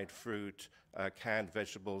beans, dried fruit, canned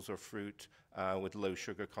vegetables or fruit with low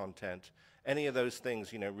sugar content. Any of those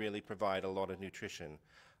things, really provide a lot of nutrition.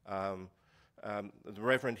 The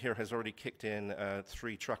Reverend here has already kicked in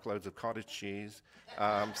 3 truckloads of cottage cheese,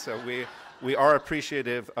 so we are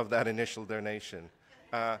appreciative of that initial donation.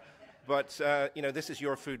 But this is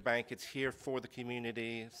your food bank. It's here for the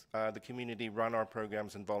community. The community run our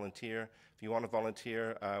programs and volunteer. If you want to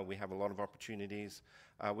volunteer, we have a lot of opportunities.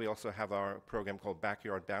 We also have our program called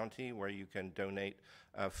Backyard Bounty, where you can donate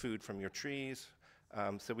food from your trees.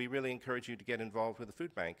 So we really encourage you to get involved with the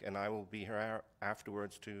food bank, and I will be here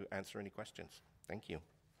afterwards to answer any questions. Thank you.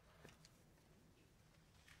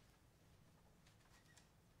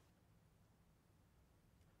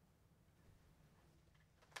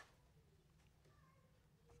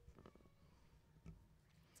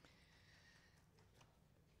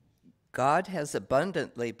 God has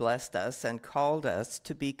abundantly blessed us and called us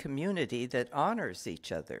to be community that honors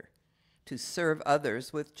each other, to serve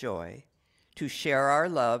others with joy, to share our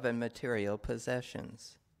love and material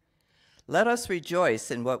possessions. Let us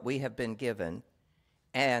rejoice in what we have been given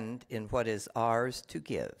and in what is ours to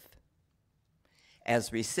give.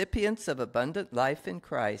 As recipients of abundant life in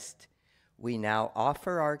Christ, we now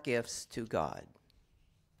offer our gifts to God.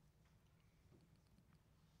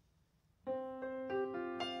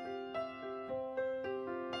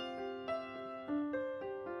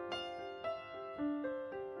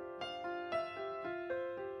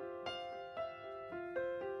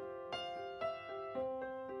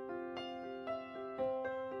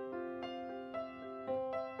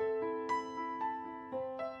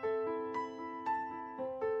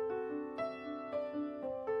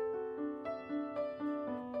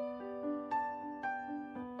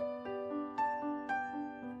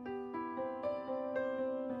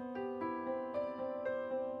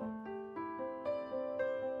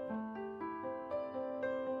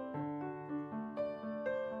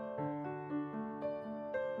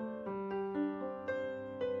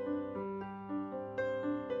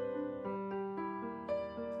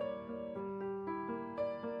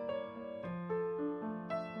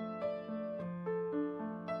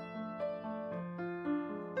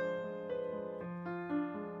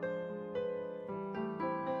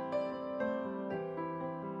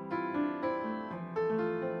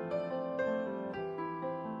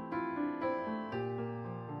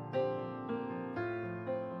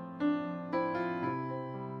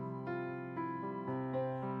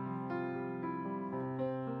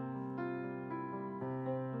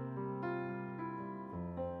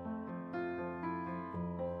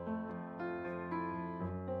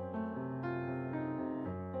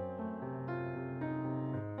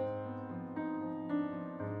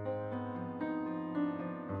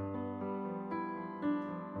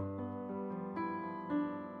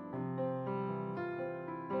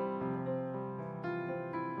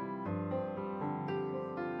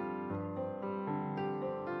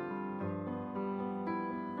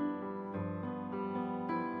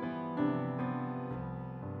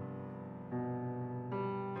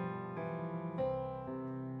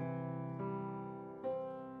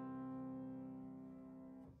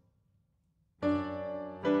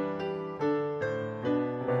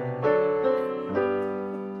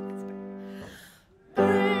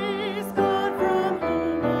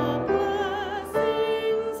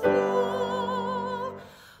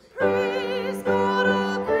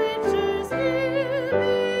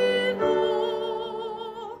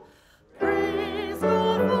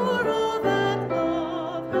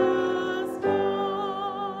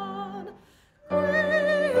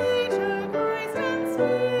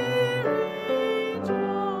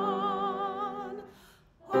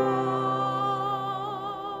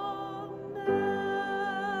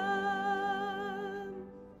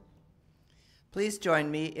 Please join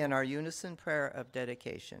me in our unison prayer of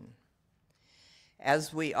dedication.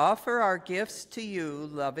 As we offer our gifts to you,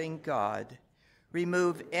 loving God,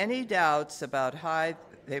 remove any doubts about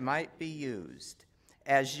they might be used.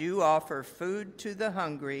 As you offer food to the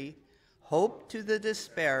hungry, hope to the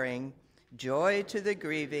despairing, joy to the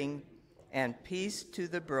grieving, and peace to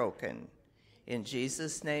the broken. In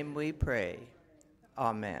Jesus' name we pray.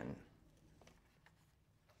 Amen.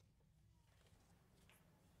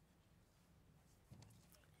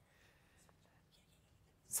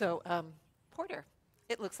 So, Porter,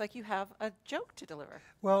 it looks like you have a joke to deliver.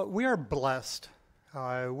 Well, we are blessed.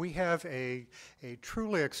 We have a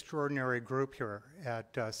truly extraordinary group here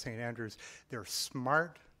at St. Andrews. They're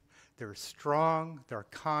smart, they're strong, they're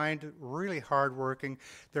kind, really hardworking.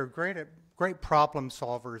 They're great problem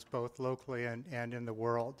solvers, both locally and in the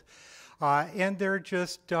world. And they're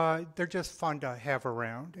just fun to have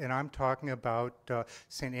around. And I'm talking about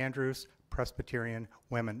St. Andrews Presbyterian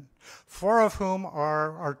women, two of whom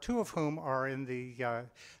are in the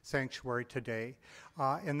sanctuary today.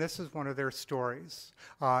 And this is one of their stories.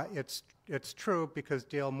 It's true because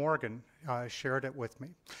Dale Morgan shared it with me.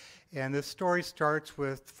 And this story starts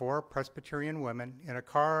with 4 Presbyterian women in a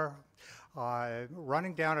car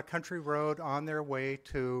running down a country road on their way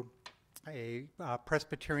to a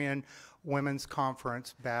Presbyterian women's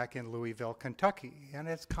conference back in Louisville, Kentucky. And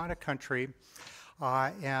it's kind of country.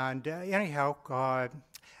 Anyhow,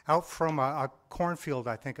 out from a cornfield,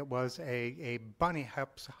 I think it was, a bunny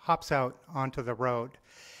hops out onto the road,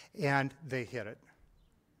 and they hit it.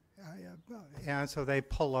 And so they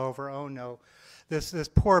pull over. Oh no, this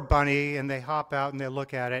poor bunny, and they hop out and they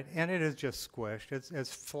look at it, and it is just squished.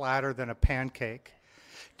 It's flatter than a pancake.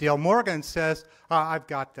 Dale Morgan says, "I've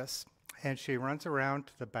got this." And she runs around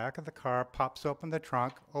to the back of the car, pops open the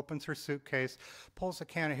trunk, opens her suitcase, pulls a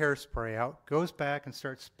can of hairspray out, goes back and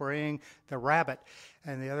starts spraying the rabbit.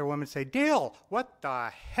 And the other women say, "Dale, what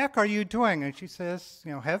the heck are you doing?" And she says,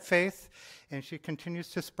 "Have faith." And she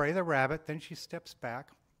continues to spray the rabbit. Then she steps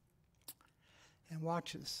back and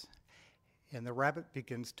watches. And the rabbit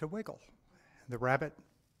begins to wiggle. The rabbit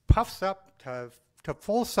puffs up to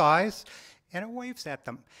full size, and it waves at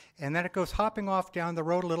them. And then it goes hopping off down the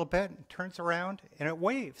road a little bit, and turns around, and it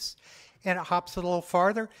waves. And it hops a little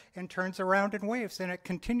farther and turns around and waves. And it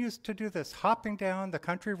continues to do this, hopping down the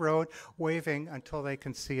country road, waving until they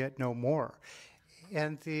can see it no more.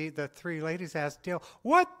 And the 3 ladies ask Dale,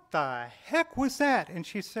 "What the heck was that?" And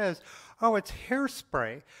she says, "Oh, it's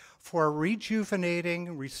hairspray for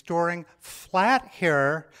rejuvenating, restoring flat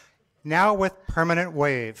hair, now with permanent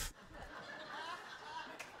wave."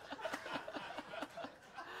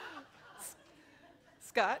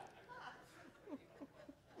 Scott?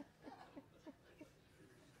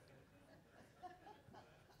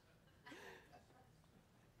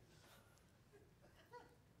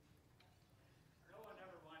 No one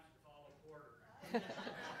ever wants to follow Porter.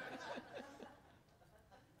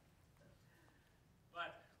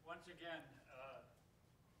 But once again,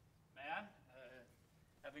 man,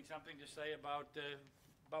 having something to say about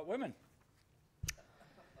women.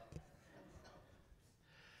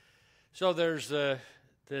 So there's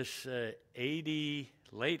this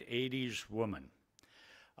late 80s woman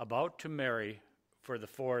about to marry for the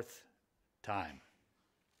 4th time.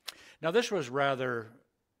 Now this was rather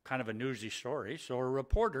kind of a newsy story, so a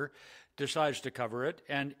reporter decides to cover it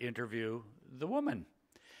and interview the woman.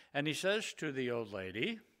 And he says to the old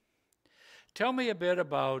lady, "Tell me a bit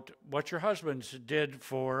about what your husband did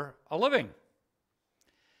for a living."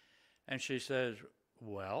 And she says,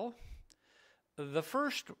 "Well, the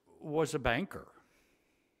first was a banker.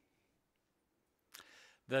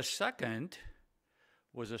 The second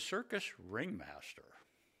was a circus ringmaster.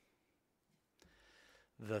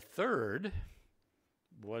 The third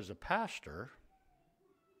was a pastor.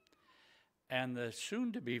 And the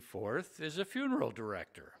soon-to-be 4th is a funeral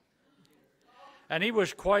director." And he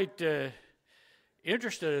was quite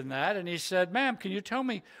interested in that, and he said, "Ma'am, can you tell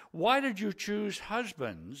me, why did you choose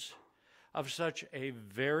husbands of such a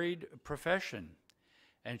varied profession?"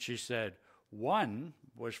 And she said, "1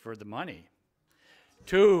 was for the money,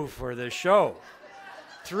 2 for the show,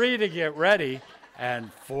 3 to get ready,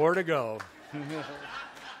 and 4 to go."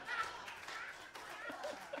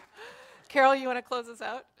 Carol, you want to close us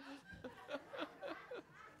out?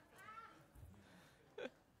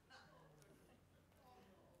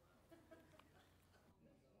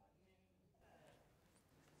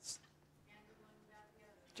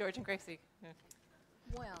 George and Gracie. Yeah.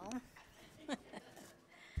 Well,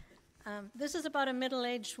 this is about a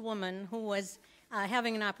middle-aged woman who was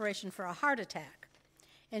having an operation for a heart attack.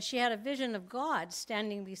 And she had a vision of God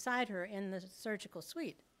standing beside her in the surgical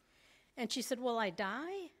suite. And she said, "Will I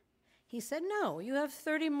die?" He said, "No, you have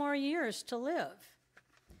 30 more years to live."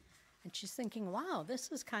 And she's thinking, wow,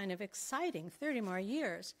 this is kind of exciting, 30 more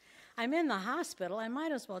years. I'm in the hospital. I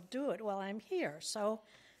might as well do it while I'm here. So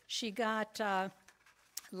she got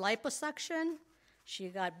liposuction. She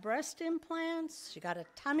got breast implants. She got a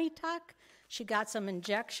tummy tuck. She got some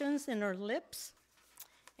injections in her lips.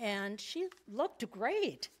 And she looked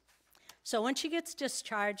great. So when she gets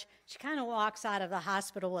discharged, she kind of walks out of the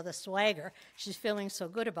hospital with a swagger. She's feeling so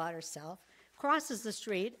good about herself. Crosses the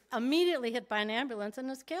street, immediately hit by an ambulance, and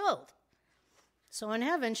is killed. So in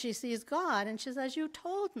heaven, she sees God, and she says, "You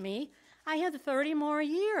told me I had 30 more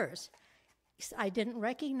years." He said, "I didn't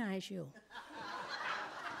recognize you."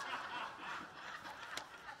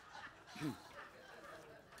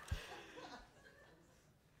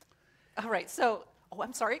 All right, so,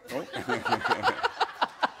 I'm sorry.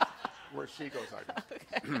 Where she goes, I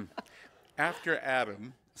go. After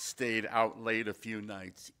Adam stayed out late a few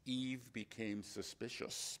nights, Eve became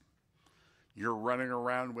suspicious. "You're running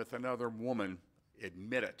around with another woman.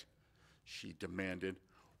 Admit it," she demanded.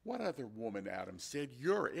 "What other woman?" Adam said.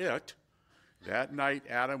 "You're it." That night,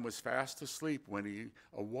 Adam was fast asleep when he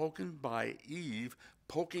awoken by Eve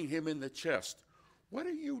poking him in the chest. "What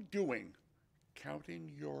are you doing?" "Counting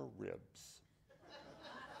your ribs."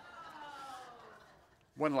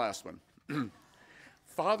 One last one.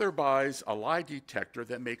 Father buys a lie detector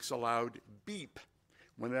that makes a loud beep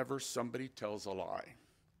whenever somebody tells a lie.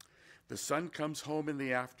 The son comes home in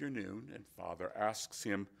the afternoon, and father asks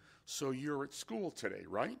him, "So you're at school today,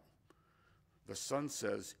 right?" The son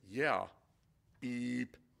says, "Yeah."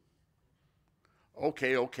 Beep.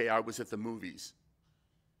 Okay, I was at the movies."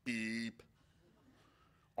 Beep.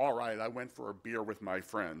 "All right, I went for a beer with my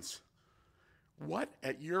friends." "What,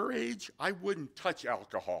 at your age? I wouldn't touch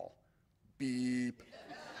alcohol." Beep.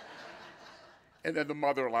 And then the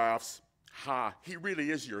mother laughs. "Ha, he really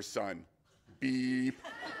is your son." Beep.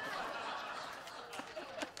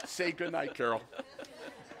 Say goodnight, Carol.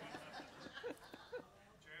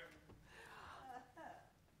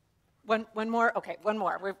 One more? Okay, one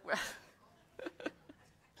more.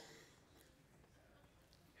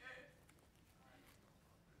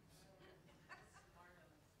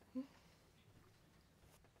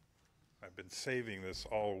 I've been saving this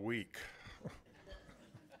all week.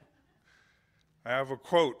 I have a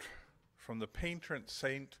quote from the patron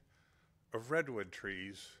saint of redwood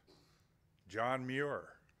trees, John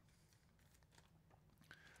Muir.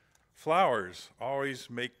 "Flowers always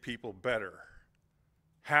make people better,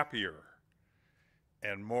 happier,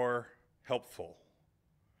 and more helpful.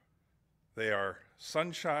 They are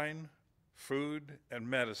sunshine, food, and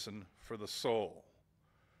medicine for the soul.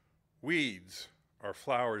 Weeds are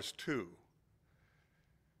flowers too,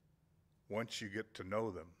 once you get to know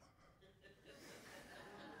them."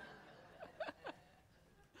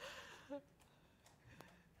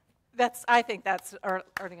 I think that's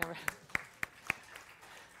earning a.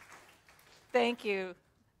 Thank you.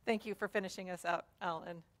 Thank you for finishing us out,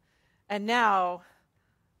 Alan. And now,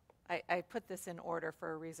 I put this in order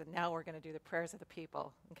for a reason. Now we're going to do the prayers of the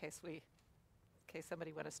people in case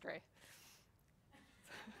somebody went astray.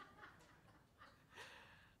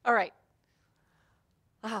 All right.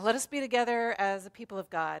 Let us be together as a people of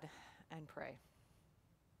God and pray.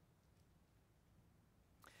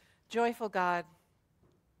 Joyful God,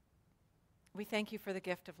 we thank you for the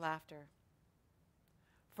gift of laughter,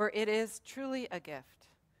 for it is truly a gift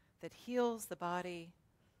that heals the body,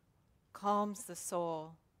 calms the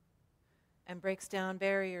soul, and breaks down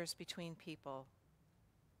barriers between people.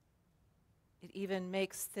 It even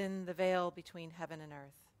makes thin the veil between heaven and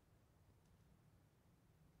earth.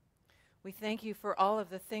 We thank you for all of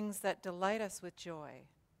the things that delight us with joy: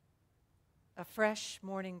 a fresh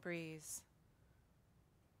morning breeze,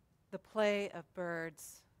 the play of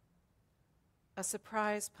birds, a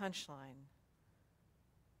surprise punchline,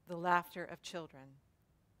 the laughter of children.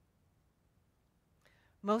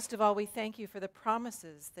 Most of all, we thank you for the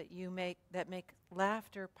promises that you make that make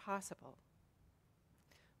laughter possible,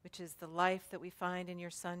 which is the life that we find in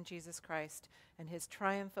your Son, Jesus Christ, and his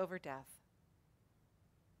triumph over death.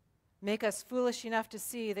 Make us foolish enough to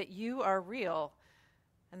see that you are real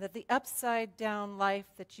and that the upside-down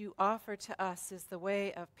life that you offer to us is the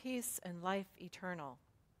way of peace and life eternal.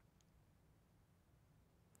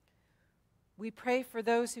 We pray for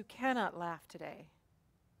those who cannot laugh today,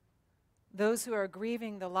 those who are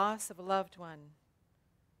grieving the loss of a loved one,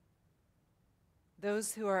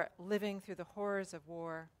 those who are living through the horrors of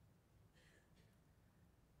war,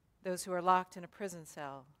 those who are locked in a prison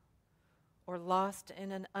cell or lost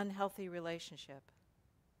in an unhealthy relationship.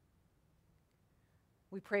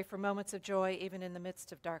 We pray for moments of joy even in the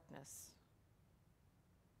midst of darkness.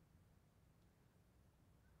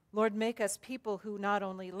 Lord, make us people who not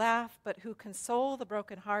only laugh, but who console the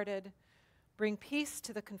brokenhearted, Bring peace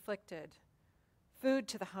to the conflicted, food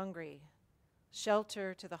to the hungry,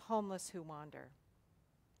 shelter to the homeless who wander.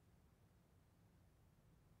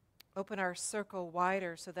 Open our circle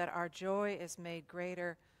wider so that our joy is made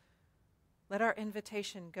greater. Let our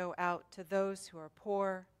invitation go out to those who are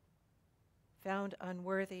poor, found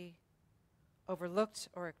unworthy, overlooked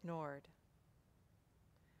or ignored.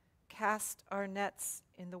 Cast our nets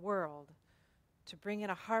in the world to bring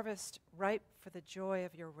in a harvest ripe for the joy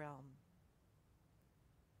of your realm.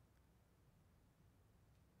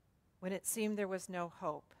 When it seemed there was no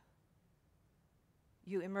hope,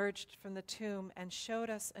 you emerged from the tomb and showed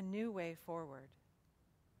us a new way forward.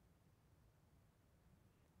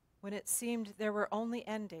 When it seemed there were only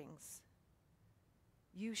endings,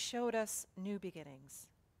 you showed us new beginnings.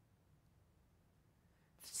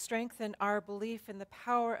 Strengthen our belief in the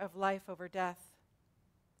power of life over death.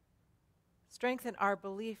 Strengthen our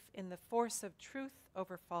belief in the force of truth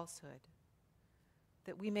over falsehood,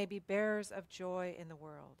 that we may be bearers of joy in the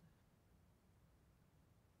world.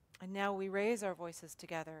 And now we raise our voices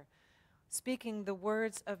together, speaking the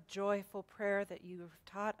words of joyful prayer that you have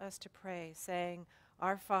taught us to pray, saying,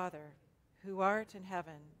 Our Father, who art in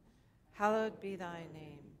heaven, hallowed be thy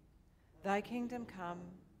name. Thy kingdom come,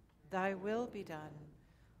 thy will be done,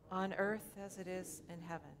 on earth as it is in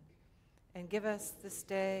heaven. And give us this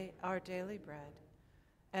day our daily bread,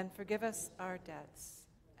 and forgive us our debts,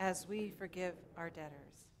 as we forgive our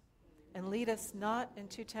debtors. And lead us not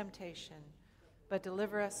into temptation, but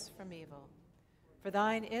deliver us from evil. For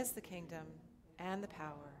thine is the kingdom, and the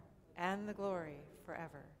power, and the glory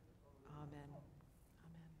forever. Amen. Amen.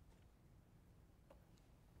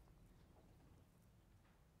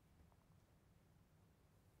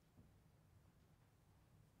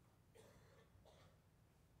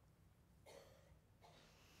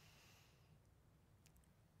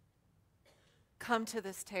 Come to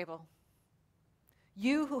this table,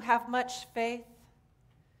 you who have much faith,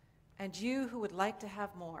 and you who would like to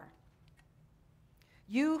have more.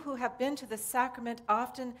 You who have been to the sacrament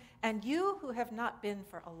often, and you who have not been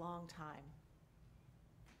for a long time.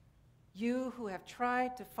 You who have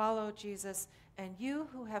tried to follow Jesus, and you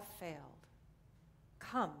who have failed.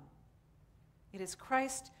 Come. It is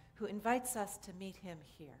Christ who invites us to meet him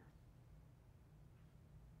here.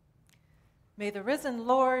 May the risen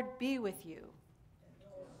Lord be with you.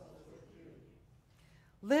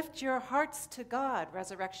 Lift your hearts to God,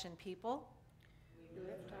 resurrection people. We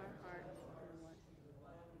lift our hearts to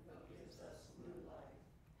what gives us new life.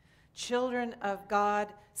 Children of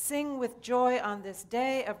God, sing with joy on this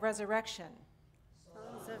day of resurrection.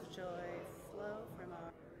 Songs of joy flow from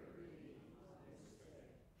our...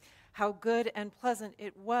 How good and pleasant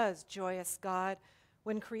it was, joyous God,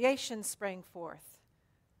 when creation sprang forth.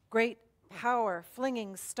 Great power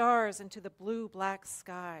flinging stars into the blue-black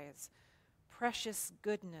skies. Precious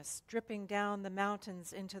goodness dripping down the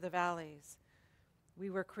mountains into the valleys.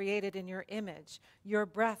 We were created in your image, your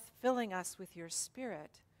breath filling us with your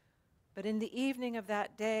spirit. But in the evening of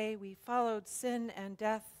that day, we followed sin and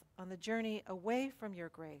death on the journey away from your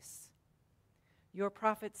grace. Your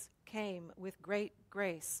prophets came with great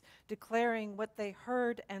grace, declaring what they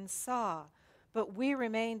heard and saw, but we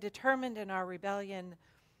remained determined in our rebellion,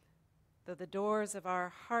 though the doors of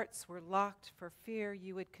our hearts were locked for fear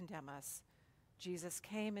you would condemn us. Jesus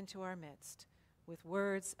came into our midst with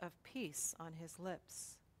words of peace on his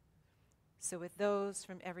lips. So with those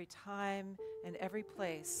from every time and every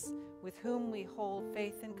place with whom we hold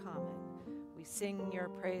faith in common, we sing your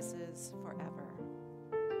praises forever.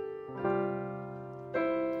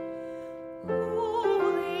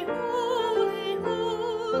 Holy, holy,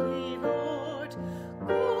 holy Lord,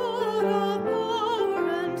 God of power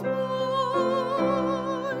and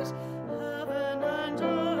might, heaven and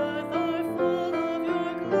earth are full of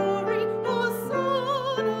your glory.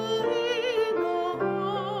 Hosanna in the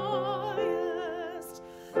highest.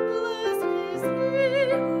 Blessed is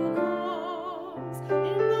he who comes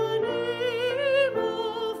in the name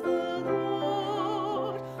of the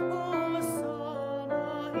Lord.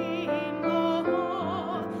 Hosanna in the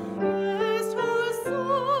highest.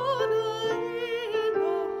 Hosanna in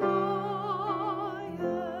the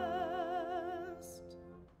highest.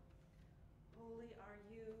 Holy are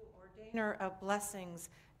you, ordainer of blessings,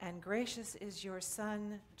 and gracious is your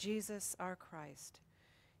Son, Jesus our Christ.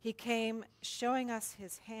 He came showing us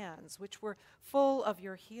his hands, which were full of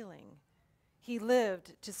your healing. He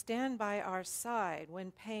lived to stand by our side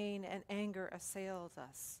when pain and anger assails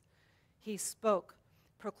us. He spoke,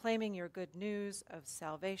 proclaiming your good news of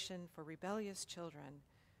salvation for rebellious children.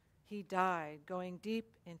 He died, going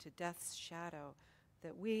deep into death's shadow,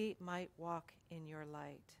 that we might walk in your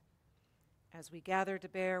light. as we gather to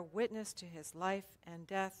bear witness to his life and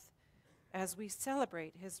death, as we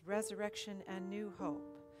celebrate his resurrection and new hope,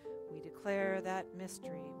 we declare that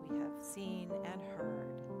mystery we have seen and heard.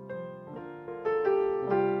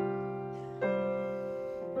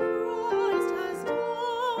 Christ has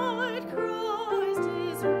died, Christ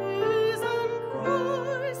is risen,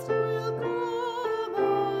 Christ will come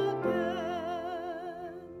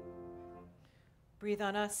again. Breathe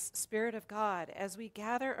on us, Spirit of God, as we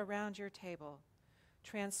gather around your table.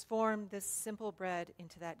 Transform this simple bread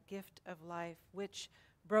into that gift of life which,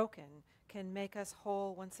 broken, can make us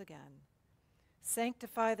whole once again.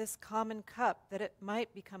 Sanctify this common cup that it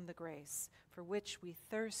might become the grace for which we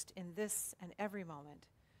thirst in this and every moment.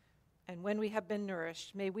 And when we have been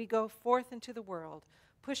nourished, may we go forth into the world,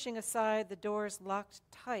 pushing aside the doors locked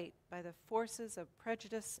tight by the forces of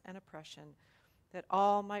prejudice and oppression, that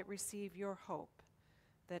all might receive your hope,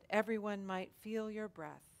 that everyone might feel your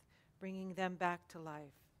breath, bringing them back to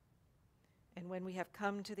life. And when we have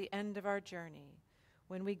come to the end of our journey,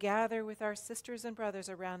 when we gather with our sisters and brothers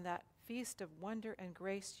around that feast of wonder and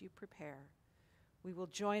grace you prepare, we will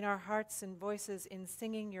join our hearts and voices in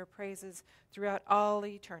singing your praises throughout all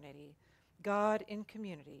eternity, God in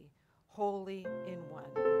community, holy in one.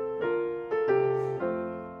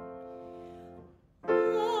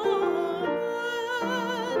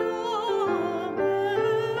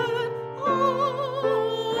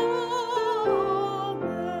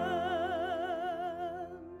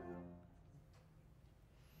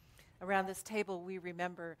 Around this table, we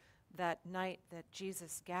remember that night that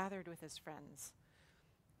Jesus gathered with his friends.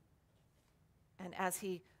 And as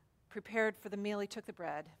he prepared for the meal, he took the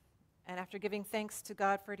bread, and after giving thanks to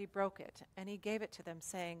God for it, he broke it, and he gave it to them,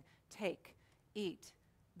 saying, "Take, eat.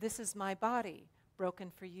 This is my body,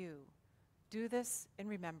 broken for you. Do this in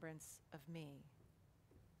remembrance of me."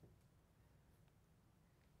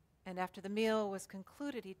 And after the meal was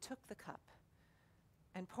concluded, he took the cup.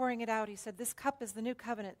 And pouring it out, he said, "This cup is the new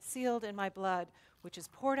covenant sealed in my blood, which is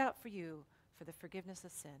poured out for you for the forgiveness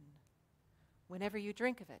of sin. Whenever you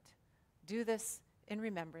drink of it, do this in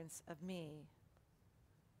remembrance of me."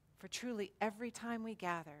 For truly, every time we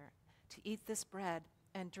gather to eat this bread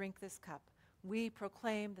and drink this cup, we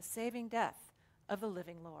proclaim the saving death of the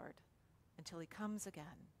living Lord until he comes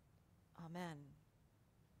again. Amen.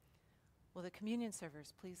 Will the communion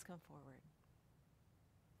servers please come forward?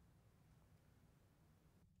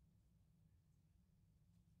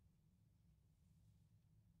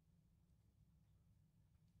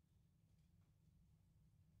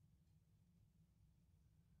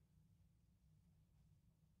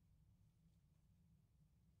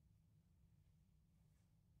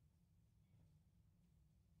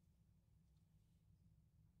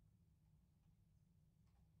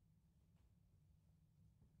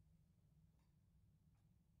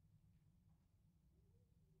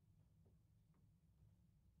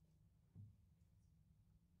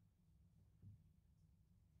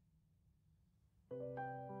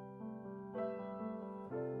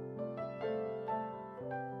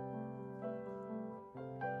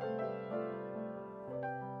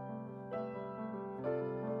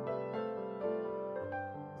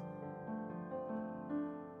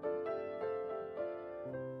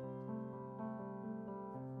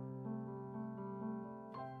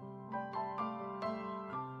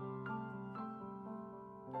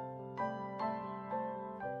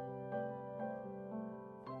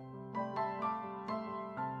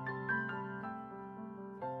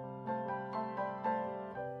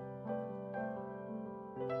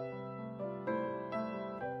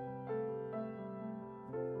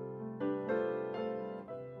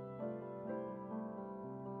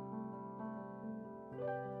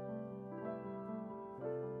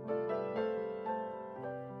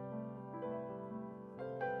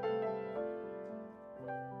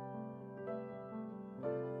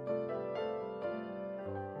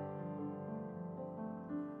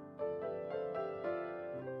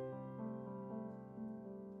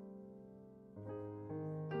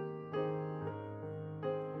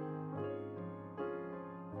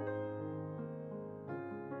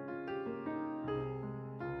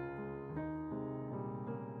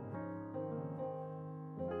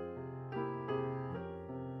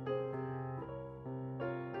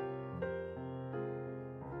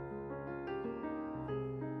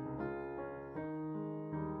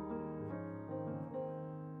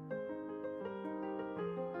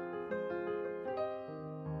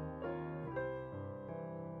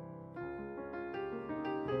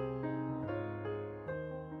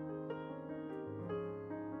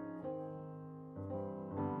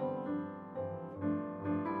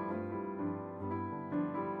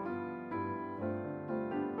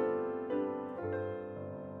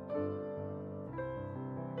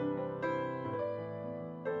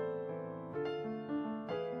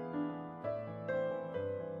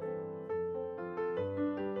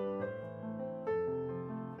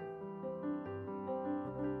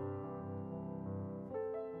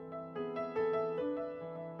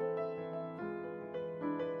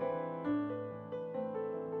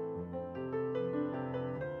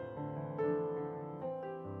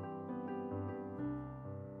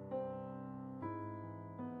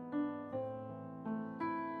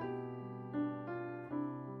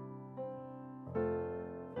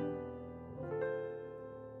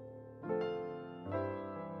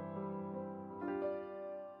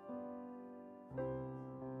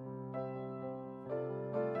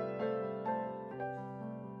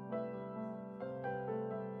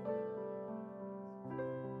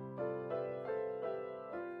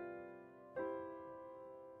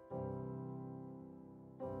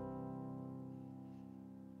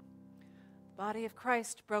 body of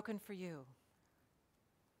Christ broken for you.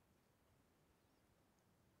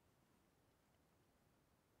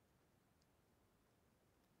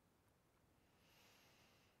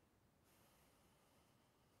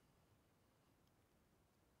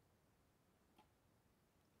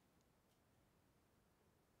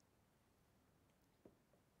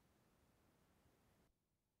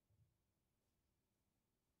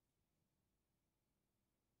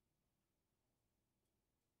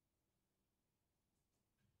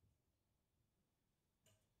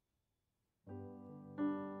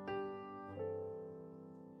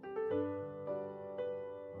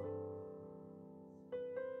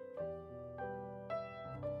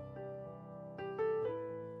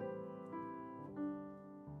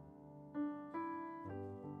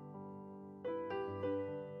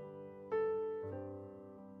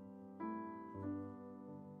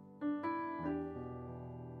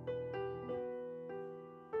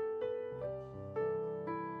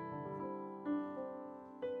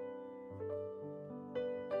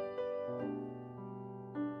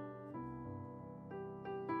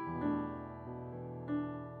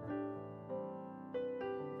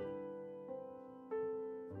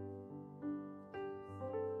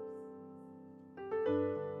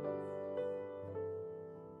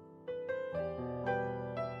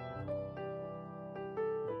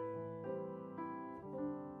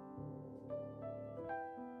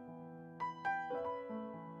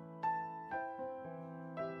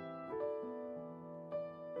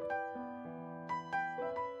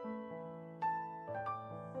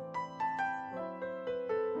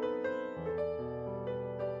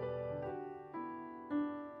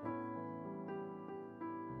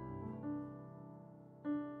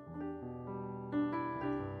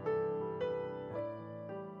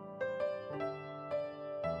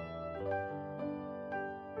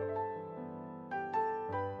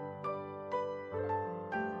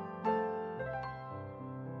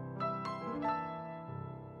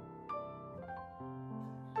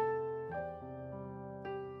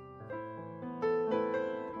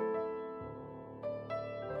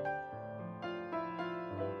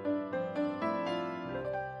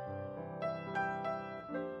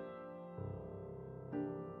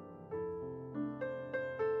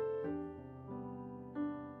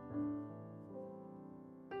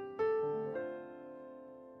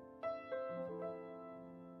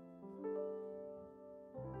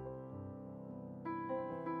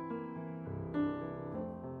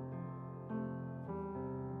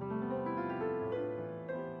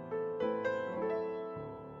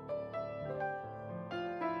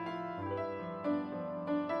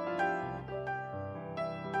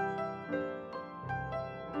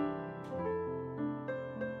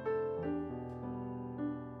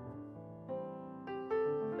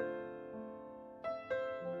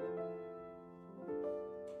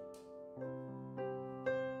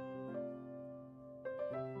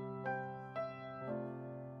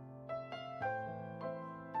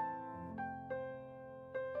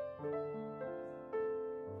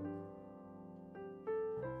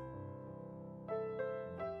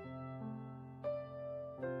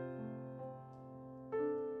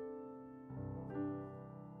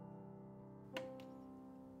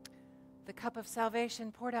 The cup of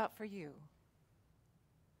salvation poured out for you.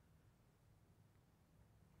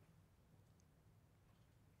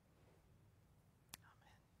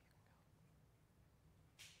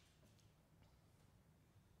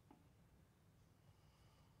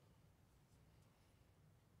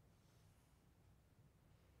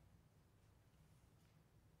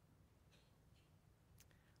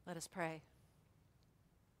 Let us pray.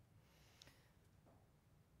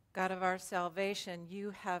 God of our salvation, you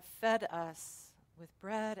have fed us with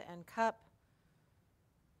bread and cup,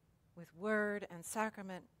 with word and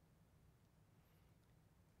sacrament.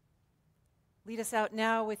 Lead us out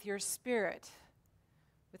now with your Spirit,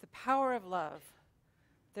 with the power of love,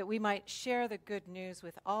 that we might share the good news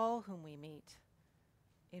with all whom we meet,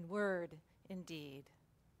 in word, in deed,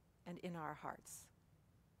 and in our hearts.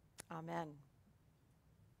 Amen.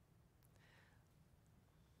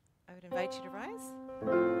 I would invite you to rise.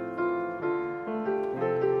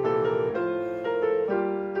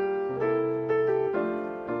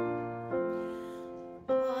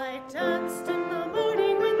 I danced in the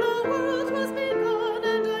morning when the world was begun,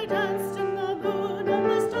 and I danced in the moon and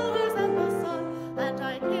the stars and the sun, and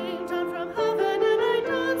I came down from heaven and I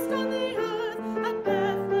danced on the earth. At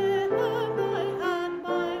Bethlehem I had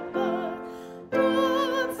my birth.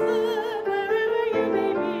 Dance then wherever you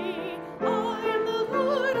may be. I am the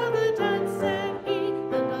Lord of the dance, said he,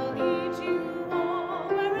 and I'll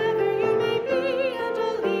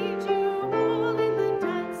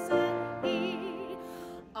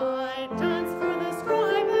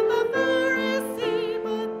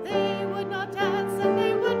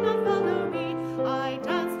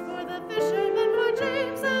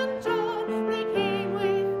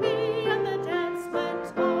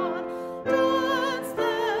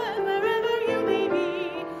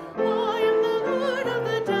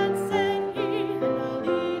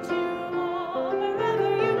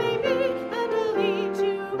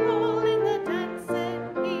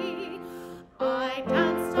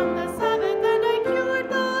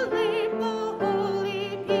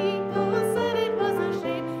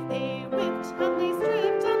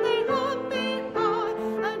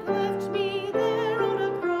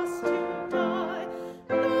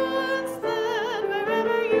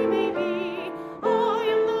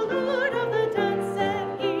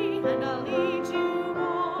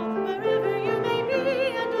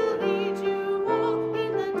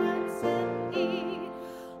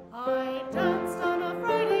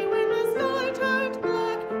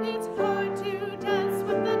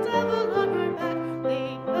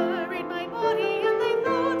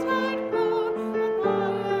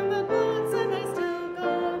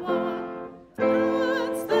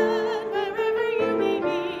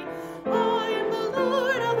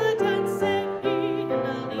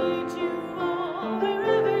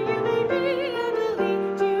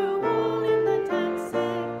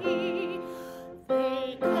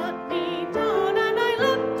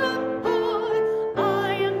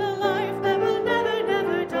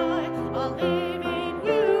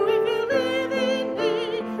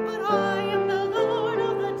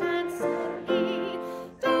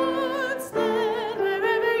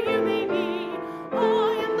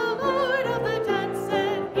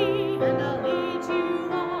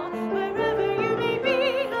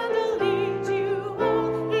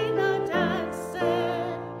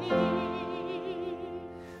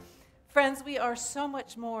are so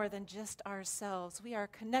much more than just ourselves. We are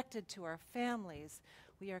connected to our families.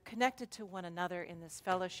 We are connected to one another in this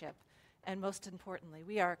fellowship. And most importantly,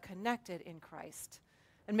 we are connected in Christ.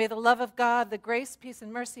 And may the love of God, the grace, peace,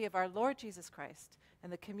 and mercy of our Lord Jesus Christ, and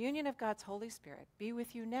the communion of God's Holy Spirit be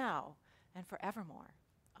with you now and forevermore.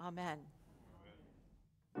 Amen.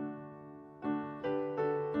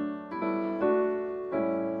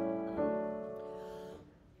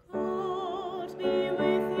 God be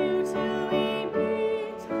with you till we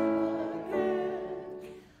meet again.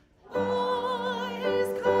 By his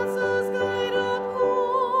counsels guide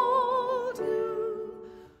uphold you.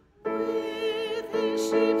 With his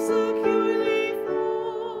sheep securely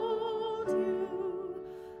fold you.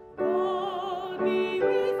 God be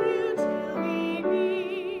with you till we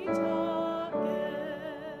meet again.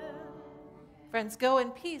 Friends, go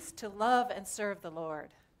in peace to love and serve the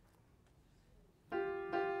Lord.